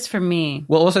think it is for me.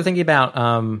 Well, also thinking about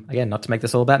again, not to make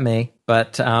this all about me,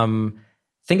 but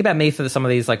think about me for some of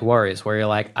these like worries where you're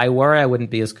like, I worry I wouldn't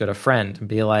be as good a friend, and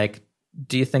be like,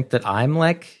 do you think that I'm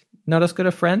like not as good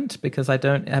a friend because I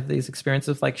don't have these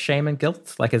experiences of like shame and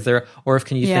guilt? Like, is there, or if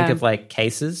can you think of like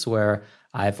cases where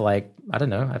I've like, I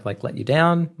don't know, I've like let you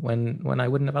down when I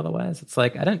wouldn't have otherwise? It's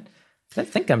like I don't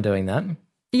think I'm doing that.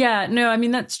 Yeah, no, I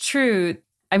mean that's true.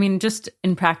 I mean, just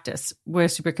in practice, we're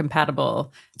super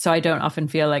compatible. So I don't often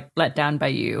feel like let down by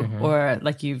you or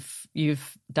like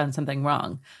you've done something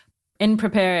wrong. In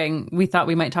preparing, we thought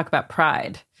we might talk about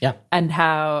pride. Yeah. And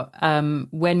how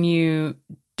when you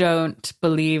don't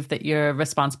believe that you're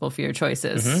responsible for your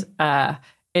choices,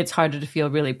 it's harder to feel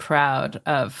really proud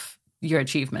of your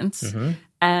achievements.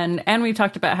 And we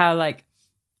talked about how like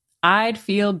I'd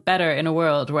feel better in a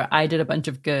world where I did a bunch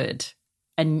of good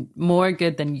and more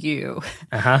good than you,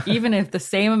 even if the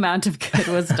same amount of good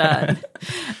was done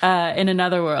in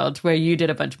another world where you did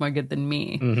a bunch more good than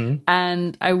me.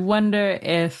 And I wonder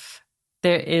if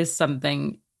there is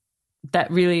something that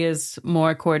really is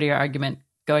more core to your argument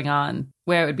going on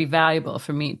where it would be valuable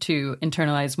for me to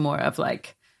internalize more of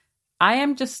like, I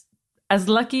am just as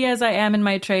lucky as I am in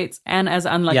my traits and as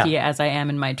unlucky as I am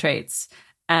in my traits.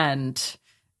 And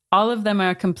all of them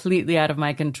are completely out of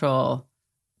my control.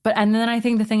 And then I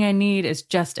think the thing I need is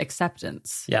just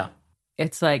acceptance. Yeah.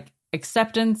 It's like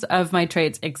acceptance of my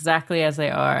traits exactly as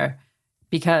they are,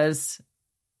 because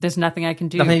there's nothing I can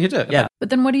do. Nothing you can do, yeah. But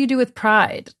then what do you do with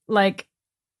pride? Like,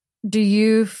 do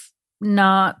you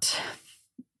not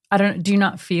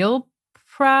feel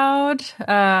proud?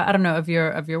 I don't know, of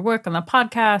your work on the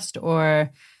podcast,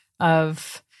 or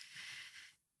of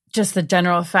just the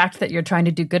general fact that you're trying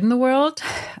to do good in the world.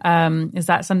 Is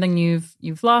that something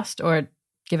you've lost or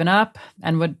given up?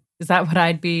 And would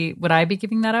I be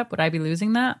giving that up? Would I be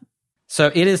losing that? So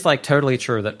it is like totally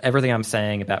true that everything I'm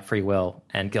saying about free will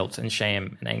and guilt and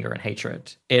shame and anger and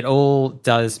hatred, it all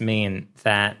does mean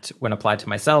that when applied to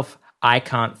myself, I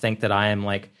can't think that I am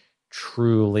like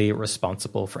truly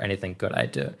responsible for anything good I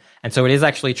do. And so it is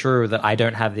actually true that I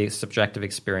don't have the subjective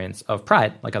experience of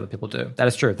pride like other people do. That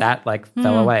is true. That like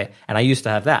fell away. And I used to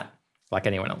have that like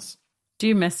anyone else. Do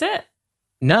you miss it?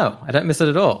 No, I don't miss it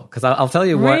at all. Because I'll tell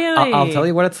you what I'll tell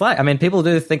you what it's like. I mean, people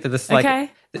do think that this is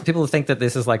like people think that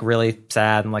this is like really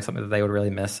sad and like something that they would really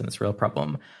miss, and it's a real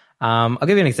problem. I'll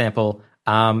give you an example.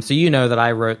 So you know that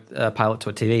I wrote a pilot to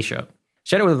a TV show.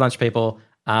 Shared it with a bunch of people.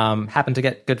 Happened to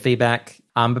get good feedback.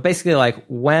 But basically, like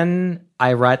when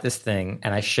I write this thing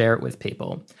and I share it with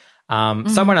people,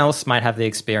 someone else might have the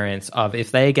experience of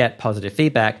if they get positive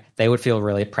feedback, they would feel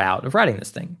really proud of writing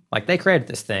this thing. Like they created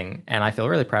this thing and I feel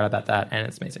really proud about that and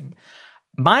it's amazing.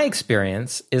 My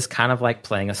experience is kind of like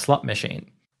playing a slot machine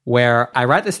where I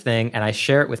write this thing and I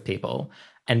share it with people,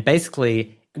 and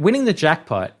basically winning the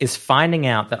jackpot is finding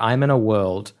out that I'm in a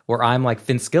world where I'm like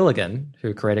Vince Gilligan,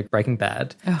 who created Breaking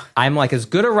Bad. Oh. I'm like as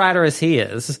good a writer as he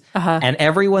is, and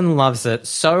everyone loves it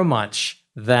so much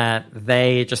that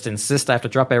they just insist I have to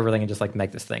drop everything and just like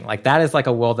make this thing. Like that is like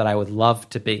a world that I would love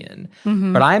to be in.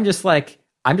 But I'm just like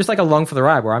along for the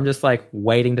ride, where I'm just like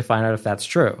waiting to find out if that's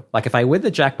true. Like if I win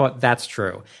the jackpot, that's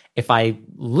true. If I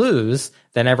lose,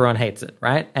 then everyone hates it,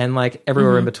 right? And like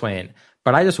everywhere in between.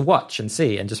 But I just watch and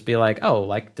see and just be like, oh,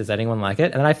 like, does anyone like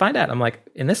it? And then I find out, I'm like,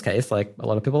 in this case, like a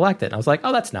lot of people liked it. And I was like,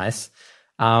 oh, that's nice.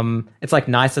 It's like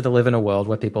nicer to live in a world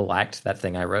where people liked that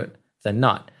thing I wrote than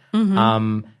not.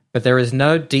 But there is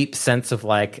no deep sense of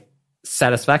like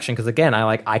satisfaction. Because again,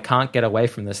 I can't get away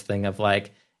from this thing of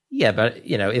like, yeah, but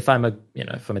you know, if I'm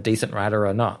a decent writer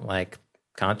or not, like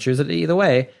can't choose it either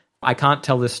way. I can't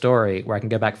tell this story where I can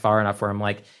go back far enough where I'm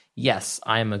like, yes,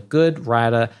 I am a good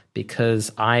writer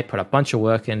because I put a bunch of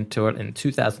work into it in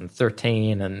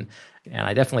 2013 and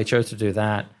I definitely chose to do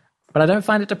that. But I don't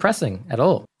find it depressing at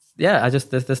all. Yeah,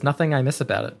 there's nothing I miss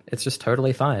about it. It's just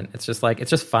totally fine. It's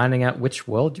just finding out which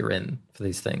world you're in for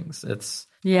these things.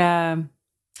 Yeah.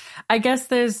 I guess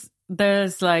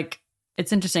there's like,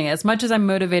 it's interesting. As much as I'm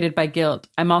motivated by guilt,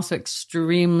 I'm also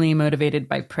extremely motivated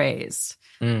by praise.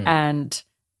 And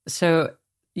so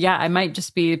yeah, I might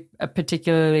just be a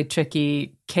particularly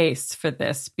tricky case for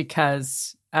this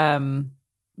because,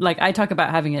 like, I talk about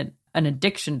having an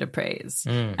addiction to praise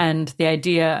and the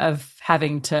idea of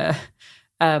having to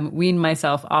wean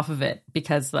myself off of it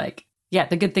because, like, yeah,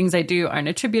 the good things I do aren't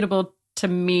attributable to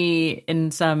me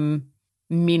in some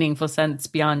meaningful sense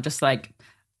beyond just like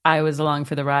I was along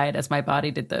for the ride as my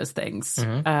body did those things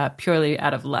purely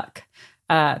out of luck.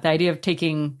 The idea of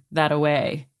taking that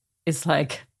away is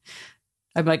like,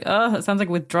 I'm like, oh, it sounds like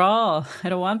withdrawal. I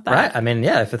don't want that. Right. I mean,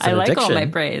 yeah, if it's an addiction. I like all my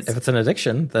praise. If it's an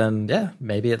addiction, then yeah,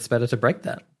 maybe it's better to break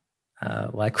that.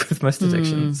 Like with most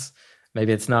addictions.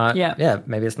 Maybe it's not,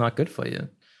 maybe it's not good for you.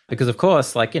 Because of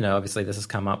course, like, you know, obviously this has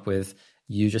come up with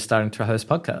you just starting to host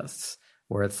podcasts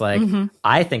where it's like,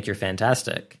 I think you're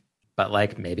fantastic, but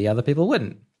like maybe other people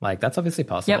wouldn't. Like that's obviously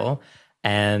possible. Yep.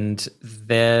 And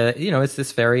there, you know, it's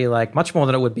this very like much more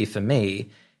than it would be for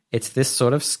me. It's this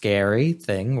sort of scary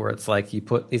thing where it's like you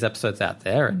put these episodes out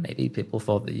there and maybe people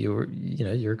thought that you were, you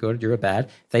know, you're good, you're bad.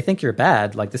 If they think you're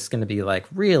bad, like this is going to be like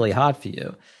really hard for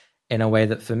you in a way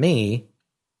that for me,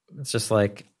 it's just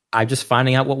like, I'm just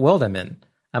finding out what world I'm in.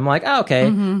 I'm like, oh, okay.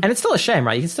 And it's still a shame,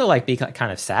 right? You can still like be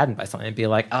kind of saddened by something and be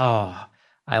like, oh,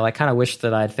 I like kind of wish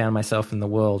that I'd found myself in the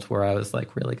world where I was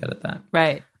like really good at that.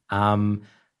 Right.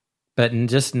 But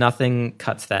just nothing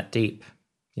cuts that deep,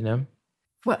 you know?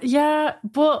 Well, yeah.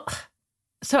 Well,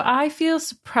 so I feel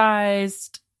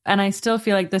surprised, and I still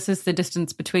feel like this is the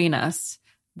distance between us,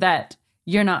 that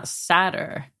you're not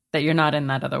sadder that you're not in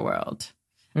that other world.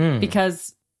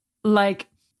 Because like,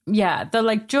 yeah, the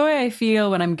like joy I feel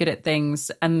when I'm good at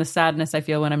things and the sadness I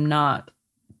feel when I'm not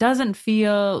doesn't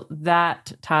feel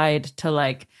that tied to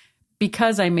like,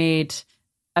 because I made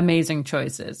amazing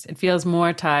choices. It feels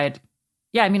more tied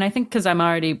yeah, I mean, I think because I'm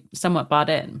already somewhat bought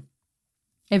in,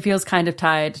 it feels kind of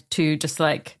tied to just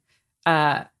like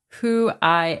who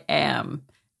I am,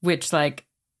 which like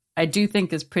I do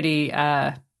think is pretty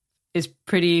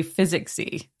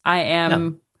physicsy. I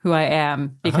am who I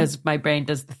am because my brain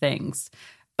does the things.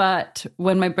 But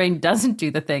when my brain doesn't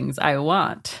do the things I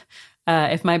want,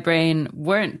 if my brain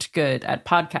weren't good at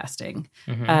podcasting,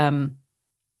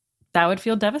 that would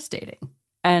feel devastating.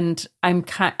 And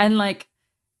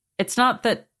it's not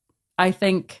that I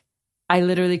think I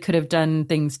literally could have done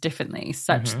things differently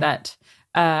such that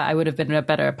I would have been a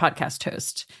better podcast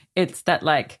host. It's that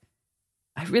like,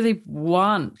 I really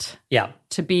want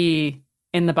to be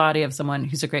in the body of someone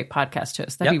who's a great podcast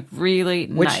host. That'd be really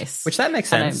nice. Which that makes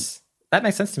sense. That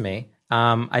makes sense to me.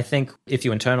 I think if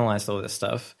you internalize all this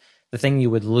stuff, the thing you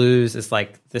would lose is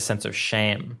like this sense of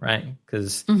shame, right?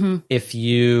 Because if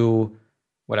you,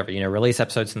 release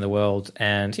episodes in the world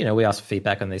and, we ask for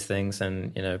feedback on these things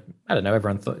and, I don't know,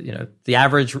 everyone thought, the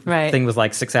average thing was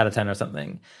like 6 out of 10 or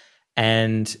something.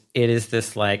 And it is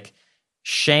this like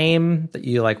shame that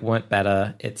you like weren't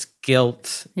better. It's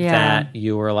guilt that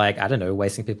you were like, I don't know,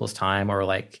 wasting people's time or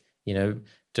like,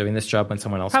 doing this job when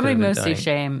someone else probably could have been mostly doing.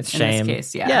 shame it's in shame.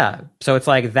 This case, yeah. So it's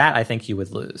like that I think you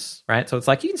would lose, right? So it's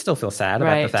like you can still feel sad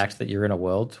about the fact that you're in a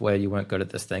world where you weren't good at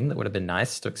this thing that would have been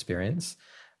nice to experience.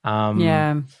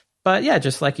 But yeah,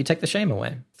 just like you take the shame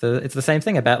away. So it's the same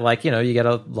thing about like, you get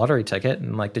a lottery ticket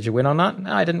and like, did you win or not?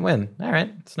 No, I didn't win. All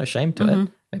right. There's no shame to it.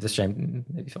 Maybe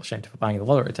you feel ashamed for buying the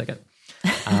lottery ticket.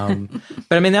 But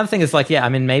I mean, the other thing is like, yeah, I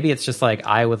mean, maybe it's just like,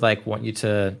 I would like want you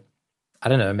to, I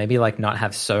don't know, maybe like not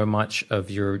have so much of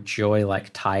your joy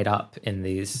like tied up in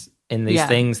these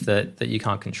things that you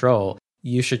can't control.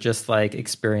 You should just like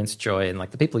experience joy in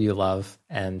like the people you love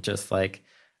and just like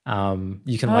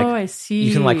you can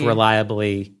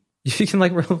reliably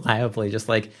just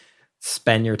like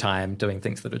spend your time doing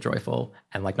things that are joyful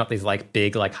and like not these like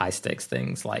big like high stakes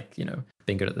things like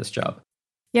being good at this job.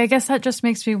 Yeah, I guess that just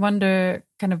makes me wonder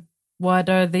kind of what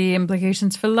are the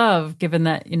implications for love, given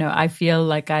that, I feel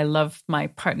like I love my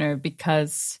partner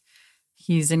because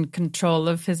he's in control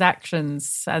of his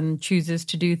actions and chooses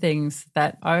to do things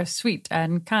that are sweet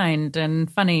and kind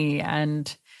and funny.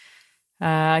 And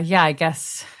I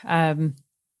guess,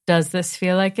 does this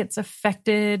feel like it's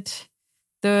affected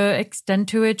the extent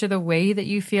to which or the way that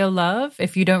you feel love?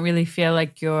 If you don't really feel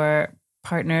like your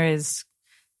partner is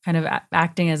kind of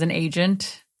acting as an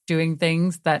agent, doing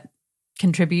things that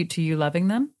contribute to you loving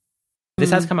them? This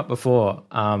has come up before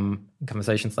in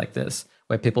conversations like this,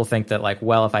 where people think that like,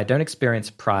 well, if I don't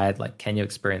experience pride, like, can you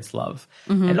experience love?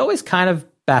 And it always kind of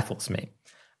baffles me.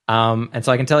 And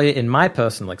so I can tell you in my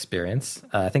personal experience,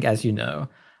 I think as you know,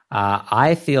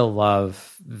 I feel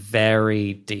love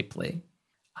very deeply.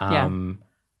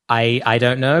 I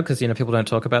don't know because, people don't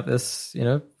talk about this,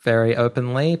 very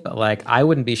openly, but like I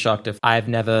wouldn't be shocked if I've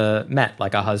never met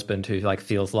like a husband who like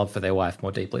feels love for their wife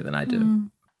more deeply than I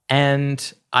do.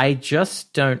 And I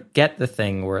just don't get the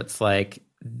thing where it's like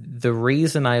the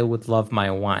reason I would love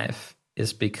my wife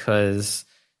is because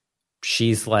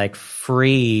she's like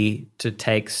free to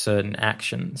take certain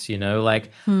actions, like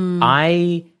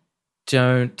I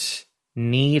don't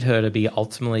need her to be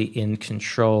ultimately in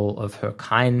control of her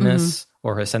kindness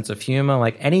or her sense of humor,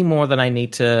 like any more than I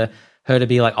need her to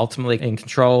be like ultimately in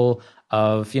control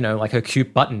of, like her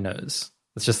cute button nose.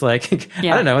 It's just like, I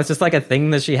don't know. It's just like a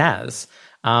thing that she has.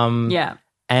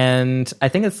 And I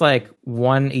think it's like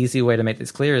one easy way to make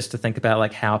this clear is to think about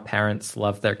like how parents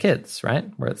love their kids, right?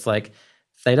 Where it's like,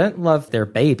 they don't love their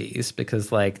babies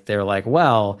because like, they're like,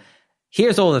 well,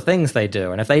 here's all the things they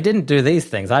do. And if they didn't do these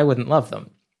things, I wouldn't love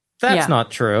them. That's not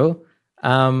true.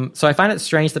 So I find it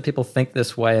strange that people think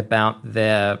this way about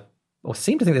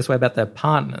seem to think this way about their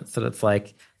partners, that it's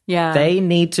like, they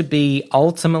need to be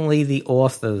ultimately the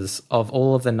authors of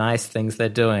all of the nice things they're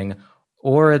doing,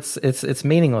 or it's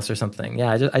meaningless or something.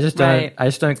 Yeah, I just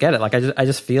don't get it. Like I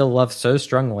just feel love so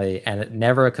strongly, and it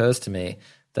never occurs to me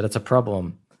that it's a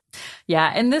problem.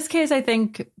 Yeah, in this case, I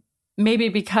think maybe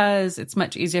because it's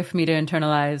much easier for me to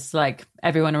internalize like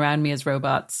everyone around me is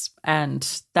robots, and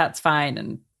that's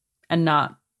fine and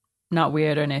not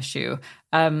weird or an issue.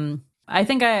 I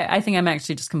think I'm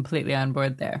actually just completely on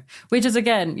board there, which is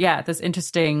again, this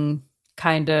interesting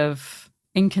kind of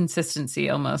inconsistency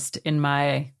almost in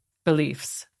my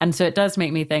beliefs. And so it does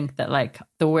make me think that like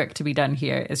the work to be done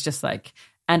here is just like,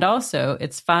 and also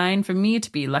it's fine for me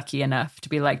to be lucky enough to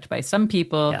be liked by some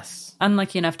people,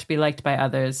 unlucky enough to be liked by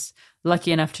others,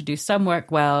 lucky enough to do some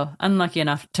work well, unlucky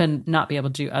enough to not be able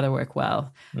to do other work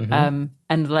well. And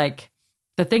like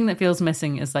the thing that feels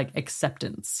missing is like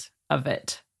acceptance of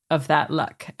it, of that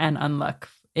luck and unluck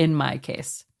in my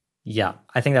case. Yeah,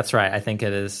 I think that's right. I think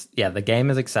it is. Yeah, the game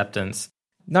is acceptance.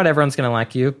 Not everyone's going to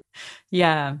like you.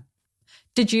 Yeah.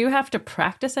 Did you have to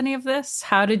practice any of this?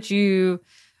 How did you...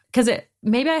 Because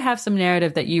maybe I have some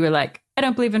narrative that you were like, I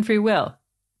don't believe in free will.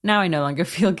 Now I no longer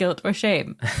feel guilt or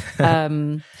shame.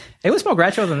 It was more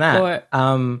gradual than that.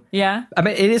 Yeah? I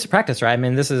mean, it is a practice, right? I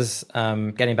mean, this is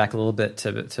getting back a little bit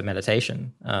to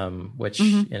meditation, which,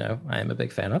 you know, I am a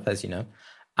big fan of, as you know.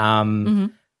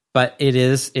 But it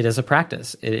is a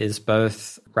practice. It is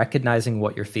both recognizing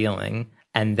what you're feeling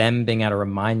and then being able to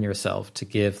remind yourself to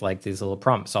give like these little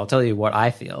prompts. So I'll tell you what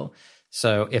I feel.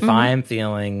 So if I'm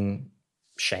feeling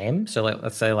shame, so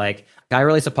let's say like I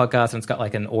release a podcast and it's got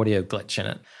like an audio glitch in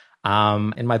it.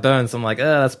 In my bones, I'm like,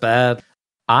 oh, that's bad.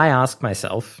 I ask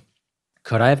myself,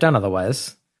 could I have done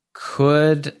otherwise?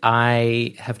 Could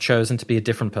I have chosen to be a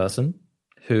different person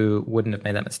who wouldn't have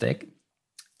made that mistake?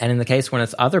 And in the case when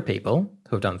it's other people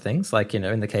who have done things, like, you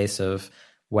know, in the case of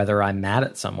whether I'm mad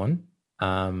at someone,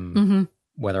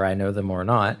 whether I know them or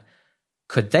not,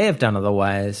 could they have done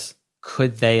otherwise?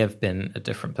 Could they have been a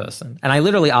different person? And I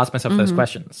literally ask myself those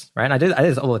questions, right? And I do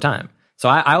this all the time. So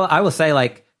I will say,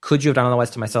 like, could you have done otherwise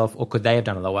to myself, or could they have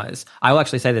done otherwise? I will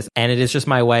actually say this, and it is just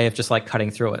my way of just like cutting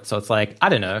through it. So it's like, I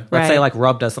don't know. Let's say like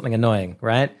Rob does something annoying,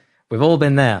 right? We've all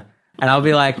been there. And I'll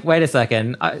be like, wait a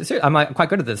second. I'm like quite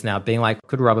good at this now, being like,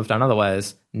 could Rob have done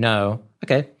otherwise? No.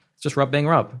 Okay. It's just Rob being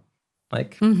Rob.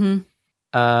 Like, there's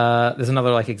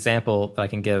another like example that I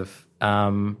can give.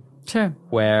 Sure.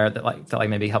 Where that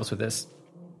maybe helps with this.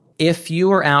 If you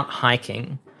were out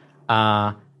hiking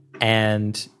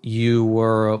and you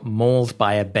were mauled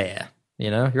by a bear,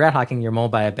 you know, you're out hiking, you're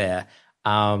mauled by a bear,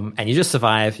 and you just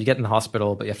survive, you get in the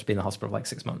hospital, but you have to be in the hospital for like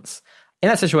 6 months. In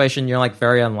that situation, you're like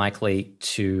very unlikely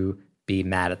to be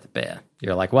mad at the bear.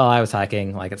 You're like, well, I was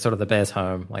hiking, like it's sort of the bear's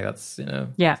home, like that's, you know,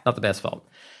 it's not the bear's fault.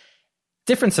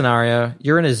 Different scenario,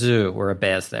 you're in a zoo where a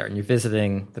bear's there and you're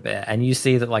visiting the bear and you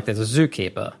see that like there's a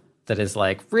zookeeper that is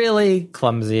like really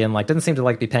clumsy and like doesn't seem to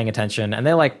like be paying attention, and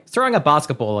they're like throwing a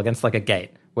basketball against like a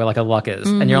gate where like a lock is,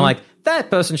 and you're like, that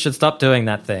person should stop doing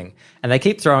that thing, and they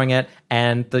keep throwing it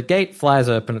and the gate flies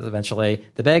open eventually,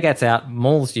 the bear gets out,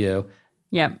 mauls you.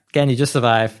 Again, you just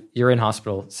survive, you're in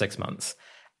hospital 6 months.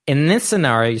 In this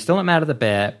scenario, you're still not mad at the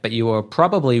bear, but you are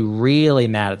probably really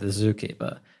mad at the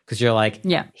zookeeper because you're like,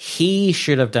 he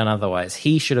should have done otherwise,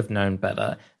 he should have known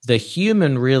better, the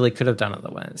human really could have done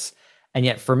otherwise. And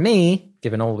yet for me,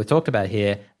 given all we talked about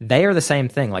here, they are the same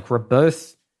thing. Like, we're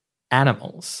both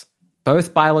animals,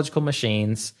 both biological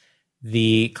machines.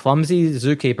 The clumsy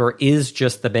zookeeper is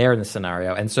just the bear in the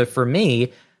scenario. And so for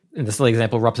me, in this silly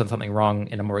example, Rob's done something wrong.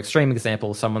 In a more extreme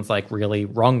example, someone's like really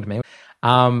wronged me.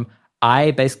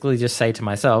 I basically just say to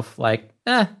myself, like,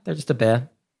 they're just a bear.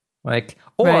 Like,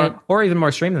 or even more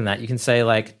extreme than that, you can say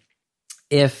like,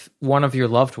 if one of your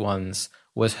loved ones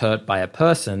was hurt by a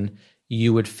person,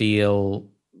 you would feel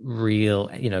real,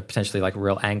 you know, potentially like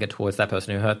real anger towards that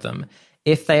person who hurt them.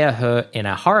 If they are hurt in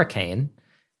a hurricane,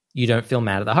 you don't feel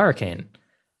mad at the hurricane.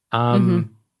 And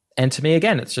to me,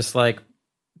 again, it's just like,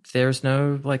 there's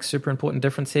no like super important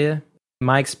difference here.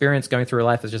 My experience going through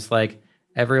life is just like,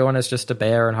 everyone is just a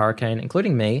bear and hurricane,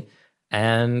 including me.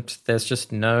 And there's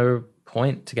just no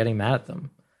point to getting mad at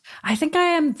them. I think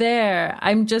I am there.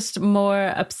 I'm just more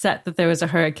upset that there was a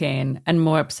hurricane and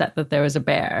more upset that there was a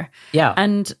bear. Yeah.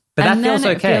 But that feels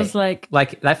okay. Feels like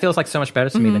that feels like so much better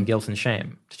to me than guilt and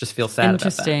shame. To just feel sad about that.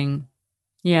 Interesting.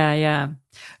 Yeah.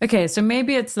 Okay, so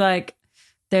maybe it's like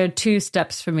there are two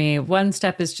steps for me. One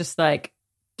step is just like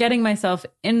getting myself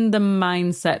in the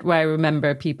mindset where I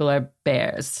remember people are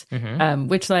bears,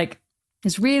 which like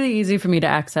is really easy for me to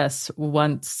access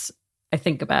once I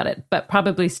think about it, but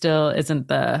probably still isn't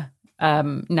the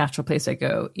natural place I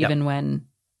go, even when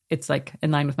it's like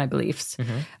in line with my beliefs.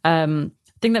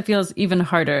 Thing that feels even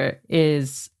harder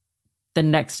is the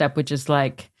next step, which is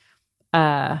like,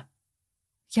 it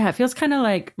feels kind of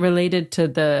like related to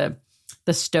the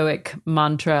Stoic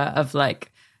mantra of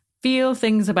like, feel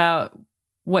things about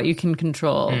what you can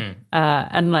control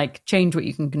and like change what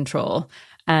you can control.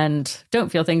 And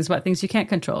don't feel things about things you can't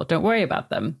control. Don't worry about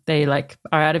them. They like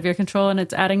are out of your control and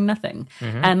it's adding nothing.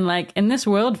 And like in this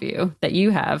worldview that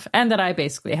you have and that I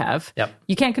basically have,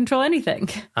 you can't control anything.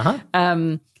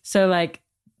 So like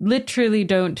literally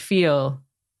don't feel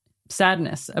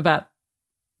sadness about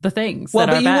the things that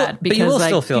are bad. But you will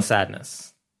still feel sadness.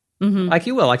 Like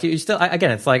you will, like you still,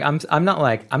 again, it's like, I'm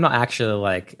not actually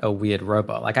like a weird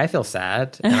robot. Like I feel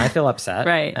sad and I feel upset.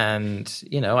 Right. And,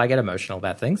 you know, I get emotional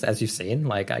about things, as you've seen,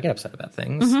 like I get upset about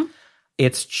things.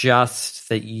 It's just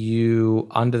that you,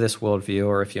 under this worldview,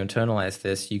 or if you internalize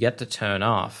this, you get to turn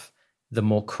off the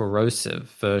more corrosive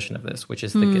version of this, which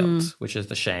is the guilt, which is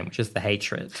the shame, which is the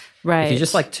hatred. Right. If you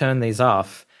just like turn these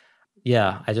off,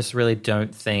 I just really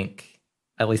don't think,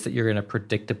 at least that you're going to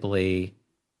predictably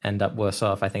end up worse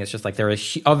off. I think it's just like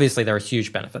obviously there are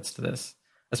huge benefits to this,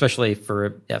 especially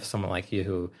for someone like you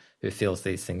who feels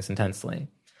these things intensely.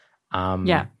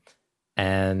 And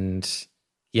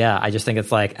I just think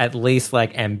it's like at least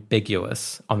like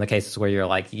ambiguous on the cases where you're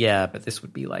like, but this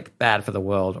would be like bad for the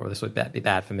world, or this would be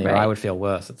bad for me, or I would feel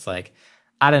worse. It's like,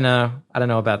 I don't know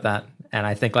about that. And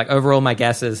I think like overall my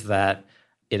guess is that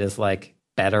it is like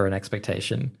better an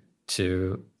expectation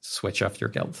to switch off your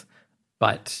guilt.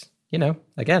 But,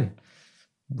 again,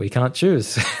 we can't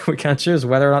choose. We can't choose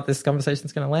whether or not this conversation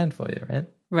is going to land for you,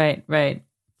 right? Right.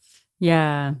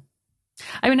 Yeah.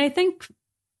 I mean, I think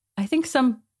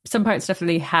some parts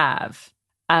definitely have.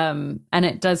 And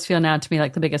it does feel now to me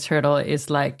like the biggest hurdle is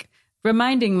like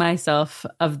reminding myself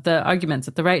of the arguments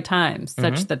at the right times,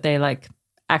 such that they like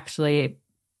actually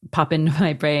pop into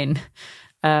my brain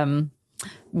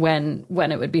when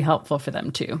it would be helpful for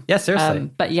them to. Yeah,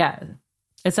 seriously. But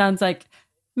it sounds like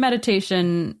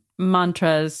meditation,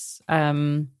 mantras,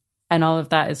 and all of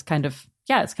that is kind of,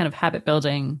 it's kind of habit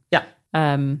building. Yeah.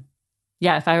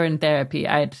 If I were in therapy,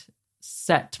 I'd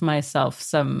set myself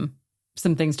some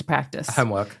things to practice.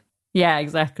 Homework. Yeah,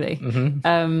 exactly.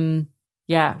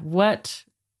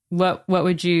 What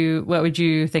would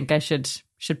you think I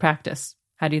should practice?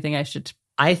 How do you think I should?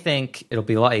 I think it'll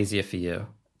be a lot easier for you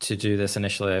to do this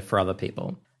initially for other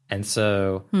people. And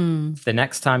so the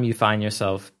next time you find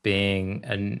yourself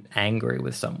being angry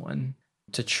with someone,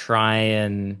 to try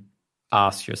and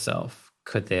ask yourself,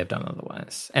 could they have done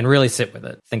otherwise? And really sit with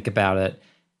it. Think about it.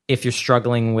 If you're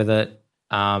struggling with it,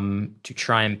 to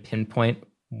try and pinpoint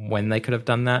when they could have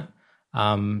done that.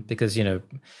 Because,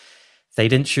 they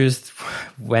didn't choose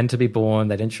when to be born.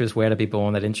 They didn't choose where to be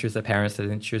born. They didn't choose their parents. They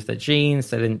didn't choose their genes.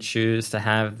 They didn't choose to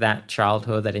have that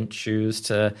childhood. They didn't choose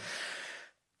to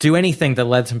do anything that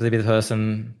led them to be the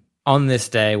person on this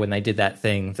day when they did that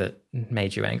thing that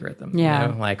made you angry at them. Yeah.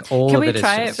 Like all Can of we it is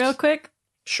try just... it real quick?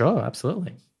 Sure,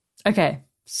 absolutely. Okay.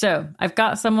 So I've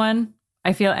got someone,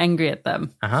 I feel angry at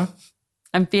them.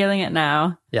 I'm feeling it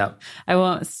now. Yeah. I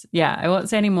won't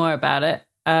say any more about it.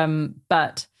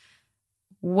 But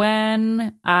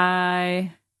when so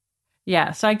I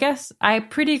guess I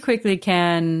pretty quickly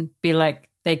can be like,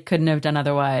 they couldn't have done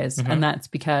otherwise. And that's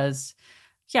because,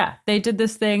 they did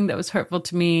this thing that was hurtful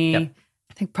to me. Yep.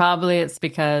 I think probably it's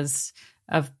because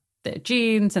of their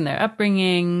genes and their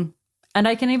upbringing. And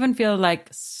I can even feel like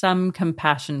some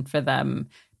compassion for them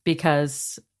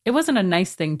because it wasn't a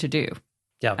nice thing to do.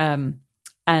 Yeah.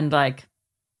 And like,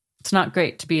 it's not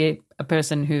great to be a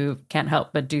person who can't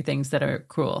help but do things that are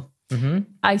cruel.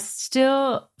 I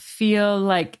still feel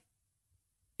like,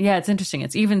 it's interesting.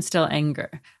 It's even still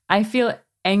anger. I feel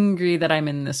angry that I'm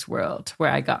in this world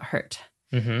where I got hurt.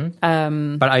 But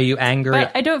are you angry?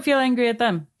 But I don't feel angry at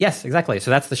them. Yes, exactly.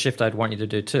 So that's the shift I'd want you to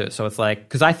do too. So it's like,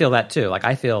 because I feel that too. Like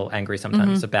I feel angry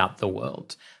sometimes about the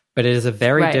world, but it is a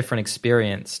very different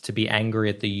experience to be angry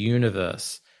at the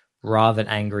universe rather than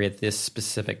angry at this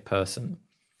specific person.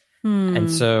 And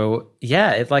so,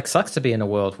 it like sucks to be in a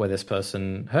world where this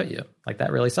person hurt you. Like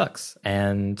that really sucks.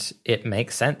 And it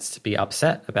makes sense to be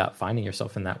upset about finding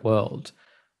yourself in that world.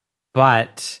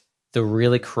 But the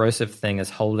really corrosive thing is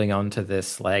holding on to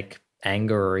this like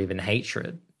anger or even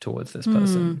hatred towards this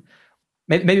person.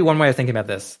 Maybe one way of thinking about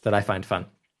this that I find fun.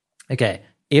 Okay,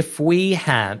 if we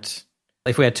had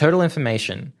total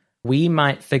information, we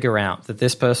might figure out that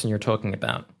this person you're talking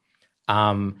about,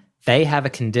 they have a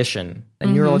condition, a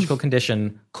neurological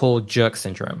condition called jerk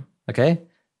syndrome, okay?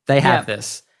 They have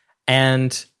this.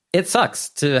 And it sucks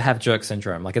to have jerk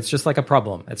syndrome. Like, it's just like a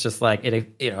problem. It's just like,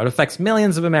 it affects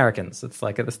millions of Americans. It's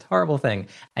like this horrible thing.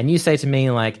 And you say to me,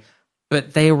 like,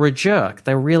 but they were a jerk.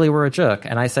 They really were a jerk.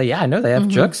 And I say, yeah, I know they have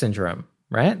jerk syndrome,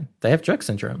 right? They have jerk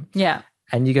syndrome. Yeah.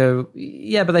 And you go,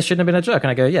 yeah, but they shouldn't have been a jerk.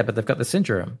 And I go, yeah, but they've got the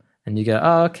syndrome. And you go,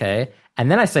 oh, okay. And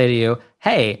then I say to you,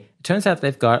 hey, it turns out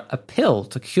they've got a pill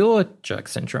to cure jerk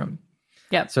syndrome.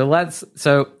 Yeah.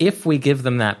 So if we give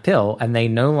them that pill and they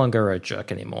no longer are a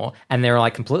jerk anymore and they're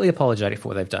like completely apologetic for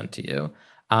what they've done to you,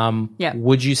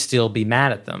 would you still be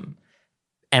mad at them?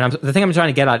 And the thing I'm trying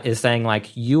to get at is saying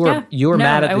like you are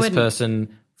mad at this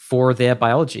person for their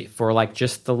biology, for like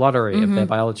just the lottery of their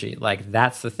biology. Like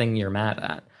that's the thing you're mad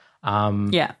at.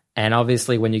 And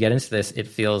obviously when you get into this, it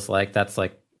feels like that's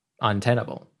like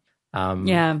untenable.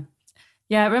 It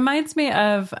reminds me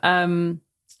of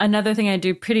another thing I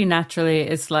do pretty naturally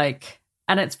is like,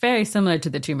 and it's very similar to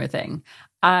the tumor thing.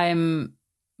 I'm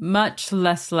much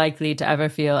less likely to ever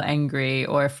feel angry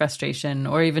or frustration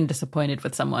or even disappointed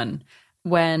with someone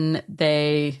when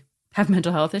they have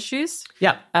mental health issues.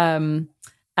 Yeah.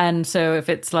 And so if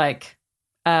it's like,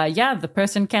 the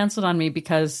person canceled on me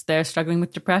because they're struggling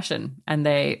with depression, and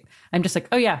I'm just like,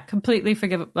 oh yeah, completely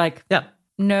forgive. Like,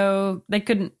 no, they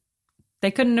couldn't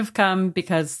have come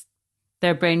because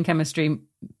their brain chemistry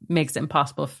makes it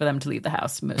impossible for them to leave the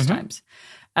house most times.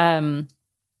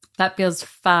 That feels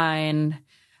fine.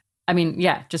 I mean,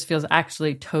 yeah, just feels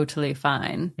actually totally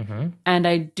fine. And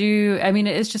it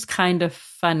is just kind of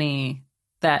funny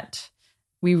that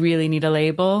we really need a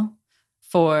label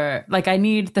for, like, I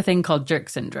need the thing called jerk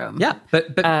syndrome. Yeah,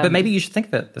 but maybe you should think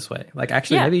of it this way. Like,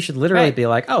 actually, maybe you should literally be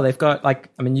like, oh, they've got, like,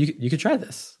 I mean, you could try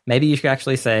this. Maybe you could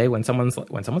actually say when someone's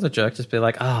a jerk, just be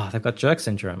like, oh, they've got jerk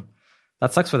syndrome.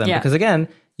 That sucks for them. Because again,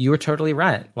 you were totally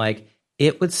right. Like,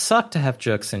 it would suck to have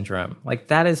jerk syndrome. Like,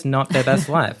 that is not their best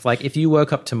life. Like, if you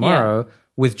woke up tomorrow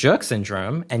with jerk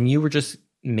syndrome and you were just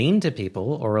mean to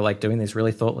people or like doing these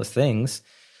really thoughtless things,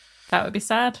 that would be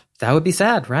sad. That would be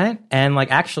sad, right? And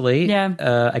like, actually,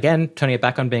 again, turning it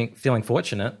back on feeling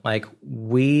fortunate, like,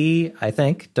 we, I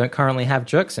think, don't currently have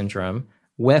jerk syndrome.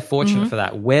 We're fortunate for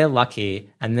that. We're lucky,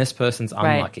 and this person's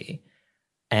unlucky.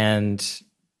 And,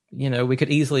 you know, we could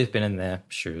easily have been in their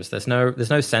shoes. There's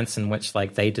no sense in which,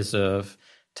 like, they deserve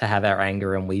to have our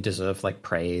anger and we deserve, like,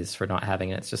 praise for not having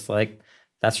it. It's just like,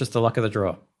 that's just the luck of the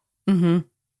draw.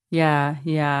 Yeah.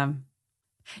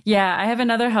 I have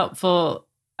another helpful...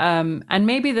 and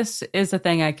maybe this is a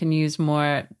thing I can use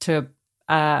more to,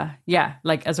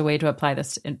 like, as a way to apply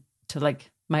this to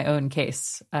like my own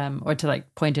case, or to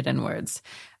like point it in words.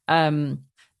 The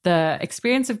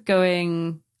experience of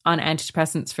going on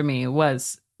antidepressants for me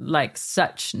was like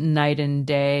such night and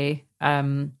day.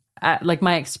 Like,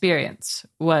 my experience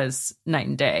was night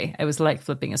and day. It was like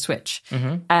flipping a switch.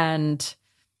 And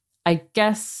I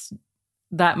guess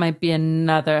that might be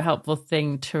another helpful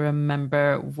thing to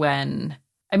remember when...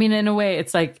 I mean, in a way,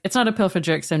 it's like, it's not a pill for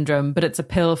jerk syndrome, but it's a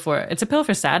pill for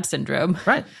sad syndrome.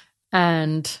 Right.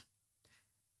 And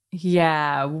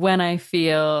yeah, when I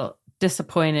feel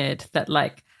disappointed that,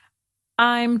 like,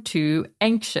 I'm too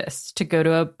anxious to go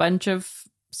to a bunch of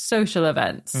social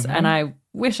events, and I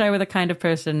wish I were the kind of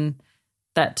person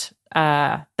that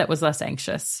was less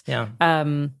anxious. Yeah.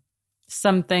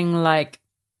 Something like,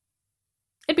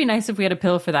 it'd be nice if we had a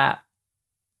pill for that.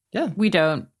 Yeah. We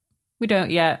don't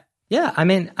yet. Yeah, I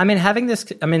mean, having this,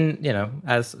 I mean, you know,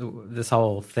 as this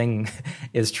whole thing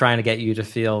is trying to get you to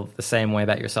feel the same way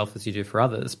about yourself as you do for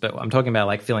others, but I'm talking about,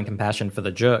 like, feeling compassion for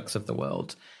the jerks of the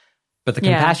world, but the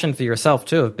compassion for yourself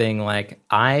too, of being like,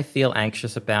 I feel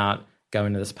anxious about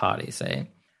going to this party, say,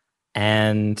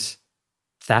 and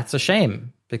that's a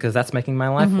shame because that's making my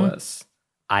life worse.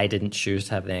 I didn't choose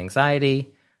to have the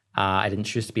anxiety. I didn't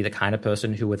choose to be the kind of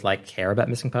person who would, like, care about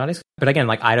missing parties. But again,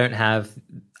 like, I don't have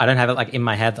it, like, in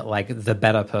my head that, like, the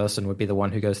better person would be the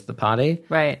one who goes to the party.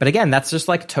 Right. But again, that's just,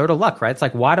 like, total luck, right? It's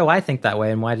like, why do I think that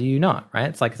way and why do you not, right?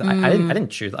 It's like, I didn't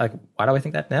choose. Like, why do I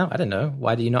think that now? I don't know.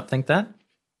 Why do you not think that?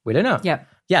 We don't know. Yeah.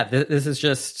 Yeah, this is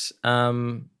just,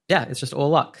 it's just all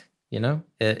luck, you know?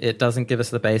 It doesn't give us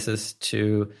the basis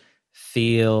to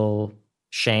feel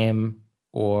shame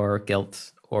or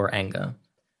guilt or anger.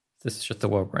 This is just the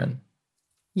world we're in.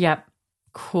 Yep.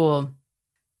 Cool.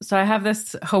 So I have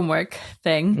this homework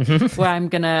thing where I'm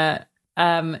going to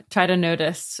try to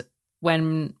notice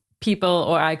when people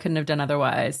or I couldn't have done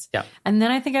otherwise. Yeah. And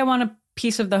then I think I want a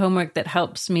piece of the homework that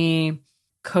helps me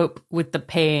cope with the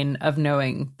pain of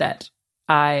knowing that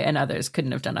I and others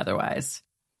couldn't have done otherwise.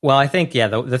 Well, I think,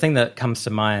 the thing that comes to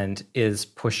mind is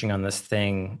pushing on this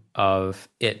thing of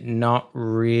it not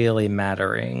really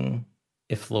mattering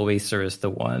if Luisa is the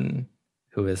one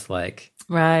who is like,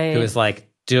 right, who is like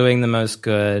doing the most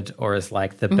good, or is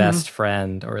like the best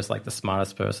friend, or is like the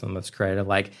smartest person, the most creative,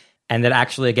 like, and that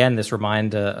actually, again, this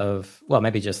reminder of, well,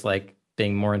 maybe just like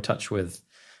being more in touch with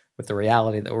the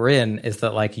reality that we're in, is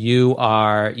that, like, you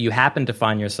happen to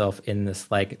find yourself in this,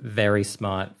 like, very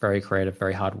smart, very creative,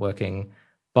 very hardworking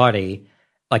body.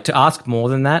 Like, to ask more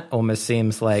than that almost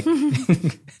seems like, I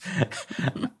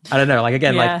don't know, like,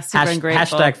 again, like,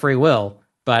 hashtag free will,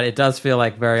 but it does feel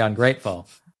like very ungrateful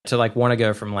to, like, want to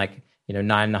go from, like, you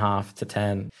know, 9.5 to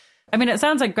 10. I mean, it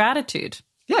sounds like gratitude.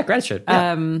 Yeah, gratitude.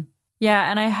 Yeah.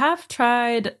 And I have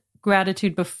tried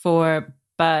gratitude before,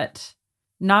 but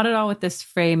not at all with this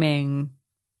framing.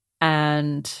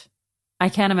 And I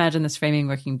can't imagine this framing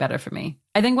working better for me.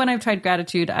 I think when I've tried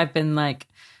gratitude, I've been like,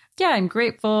 yeah, I'm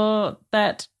grateful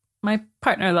that my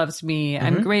partner loves me.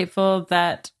 I'm grateful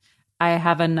that I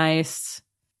have I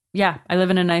live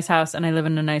in a nice house and I live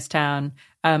in a nice town.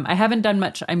 I haven't done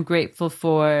much. I'm grateful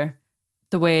for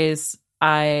the ways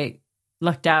I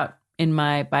lucked out in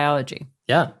my biology.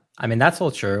 Yeah. I mean, that's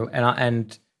all true.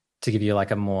 And to give you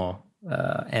like a more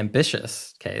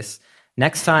ambitious case,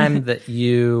 next time that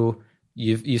you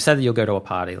said that you'll go to a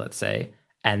party, let's say,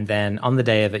 and then on the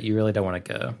day of it, you really don't want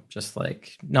to go, just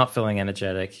like not feeling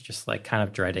energetic, just like kind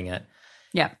of dreading it.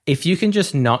 Yeah. If you can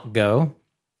just not go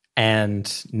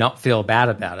and not feel bad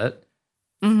about it,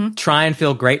 try and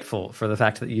feel grateful for the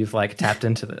fact that you've like tapped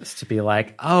into this to be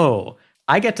like, oh,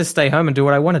 I get to stay home and do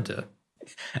what I want to do.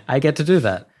 I get to do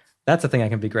that. That's a thing I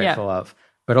can be grateful of.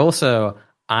 But also,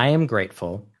 I am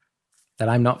grateful that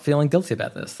I'm not feeling guilty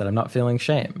about this, that I'm not feeling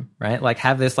shame, right? Like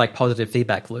have this like positive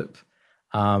feedback loop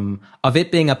of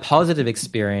it being a positive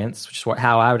experience, which is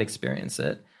how I would experience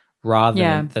it,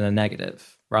 rather than a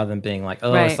negative, rather than being like,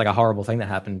 oh, it's like a horrible thing that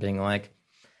happened, being like,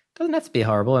 doesn't have to be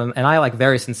horrible. And I like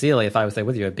very sincerely, if I was there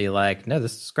with you, I'd be like, no,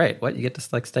 this is great. What? You get to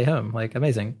like stay home. Like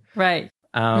amazing. Right.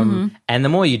 And the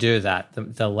more you do that,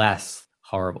 the less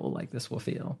horrible like this will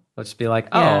feel. Let's just be like,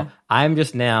 I'm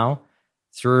just now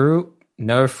through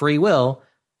no free will,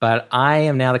 but I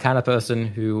am now the kind of person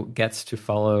who gets to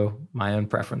follow my own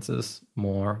preferences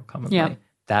more commonly. Yep.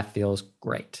 That feels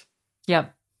great.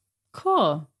 Yep.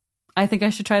 Cool. I think I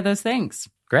should try those things.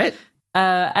 Great.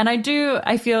 And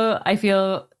I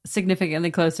feel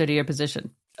significantly closer to your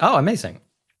position. Oh, amazing.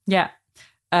 Yeah.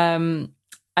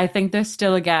 I think there's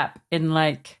still a gap in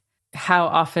like how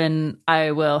often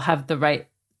I will have the right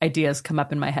ideas come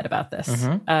up in my head about this.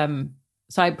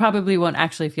 So I probably won't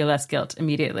actually feel less guilt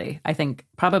immediately. I think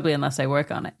probably unless I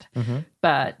work on it.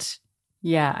 But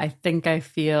yeah, I think I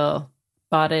feel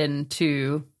bought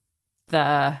into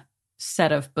the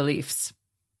set of beliefs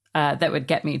that would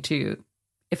get me to,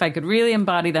 if I could really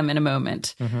embody them in a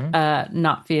moment,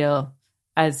 not feel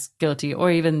as guilty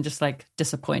or even just like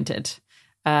disappointed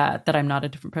that I'm not a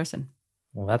different person.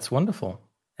 Well, that's wonderful.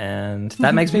 And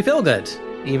that makes me feel good,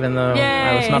 even though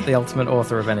I was not the ultimate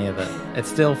author of any of it. It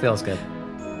still feels good.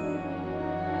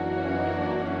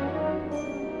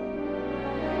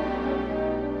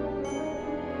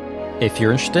 If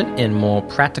you're interested in more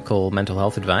practical mental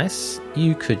health advice,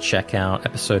 you could check out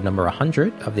episode number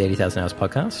 100 of the 80,000 Hours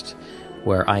podcast,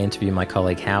 where I interview my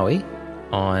colleague Howie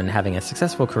on having a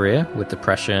successful career with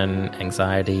depression,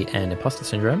 anxiety, and imposter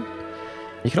syndrome.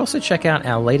 You can also check out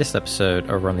our latest episode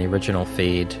over on the original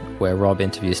feed, where Rob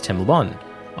interviews Tim LeBon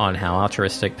on how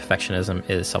altruistic perfectionism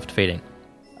is self-defeating.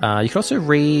 You can also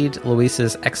read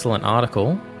Luisa's excellent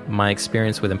article, My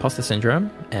Experience with Imposter Syndrome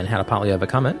and How to Partly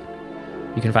Overcome It.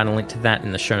 You can find a link to that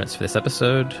in the show notes for this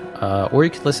episode, or you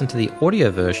could listen to the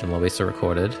audio version Luisa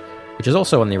recorded, which is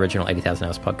also on the original 80,000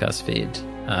 Hours podcast feed,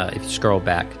 if you scroll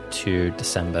back to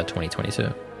December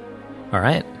 2022. All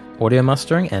right, audio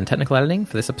mastering and technical editing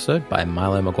for this episode by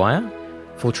Milo Maguire.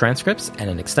 Full transcripts and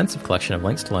an extensive collection of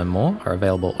links to learn more are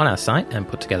available on our site and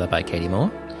put together by Katie Moore.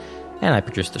 And I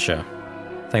produced the show.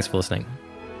 Thanks for listening.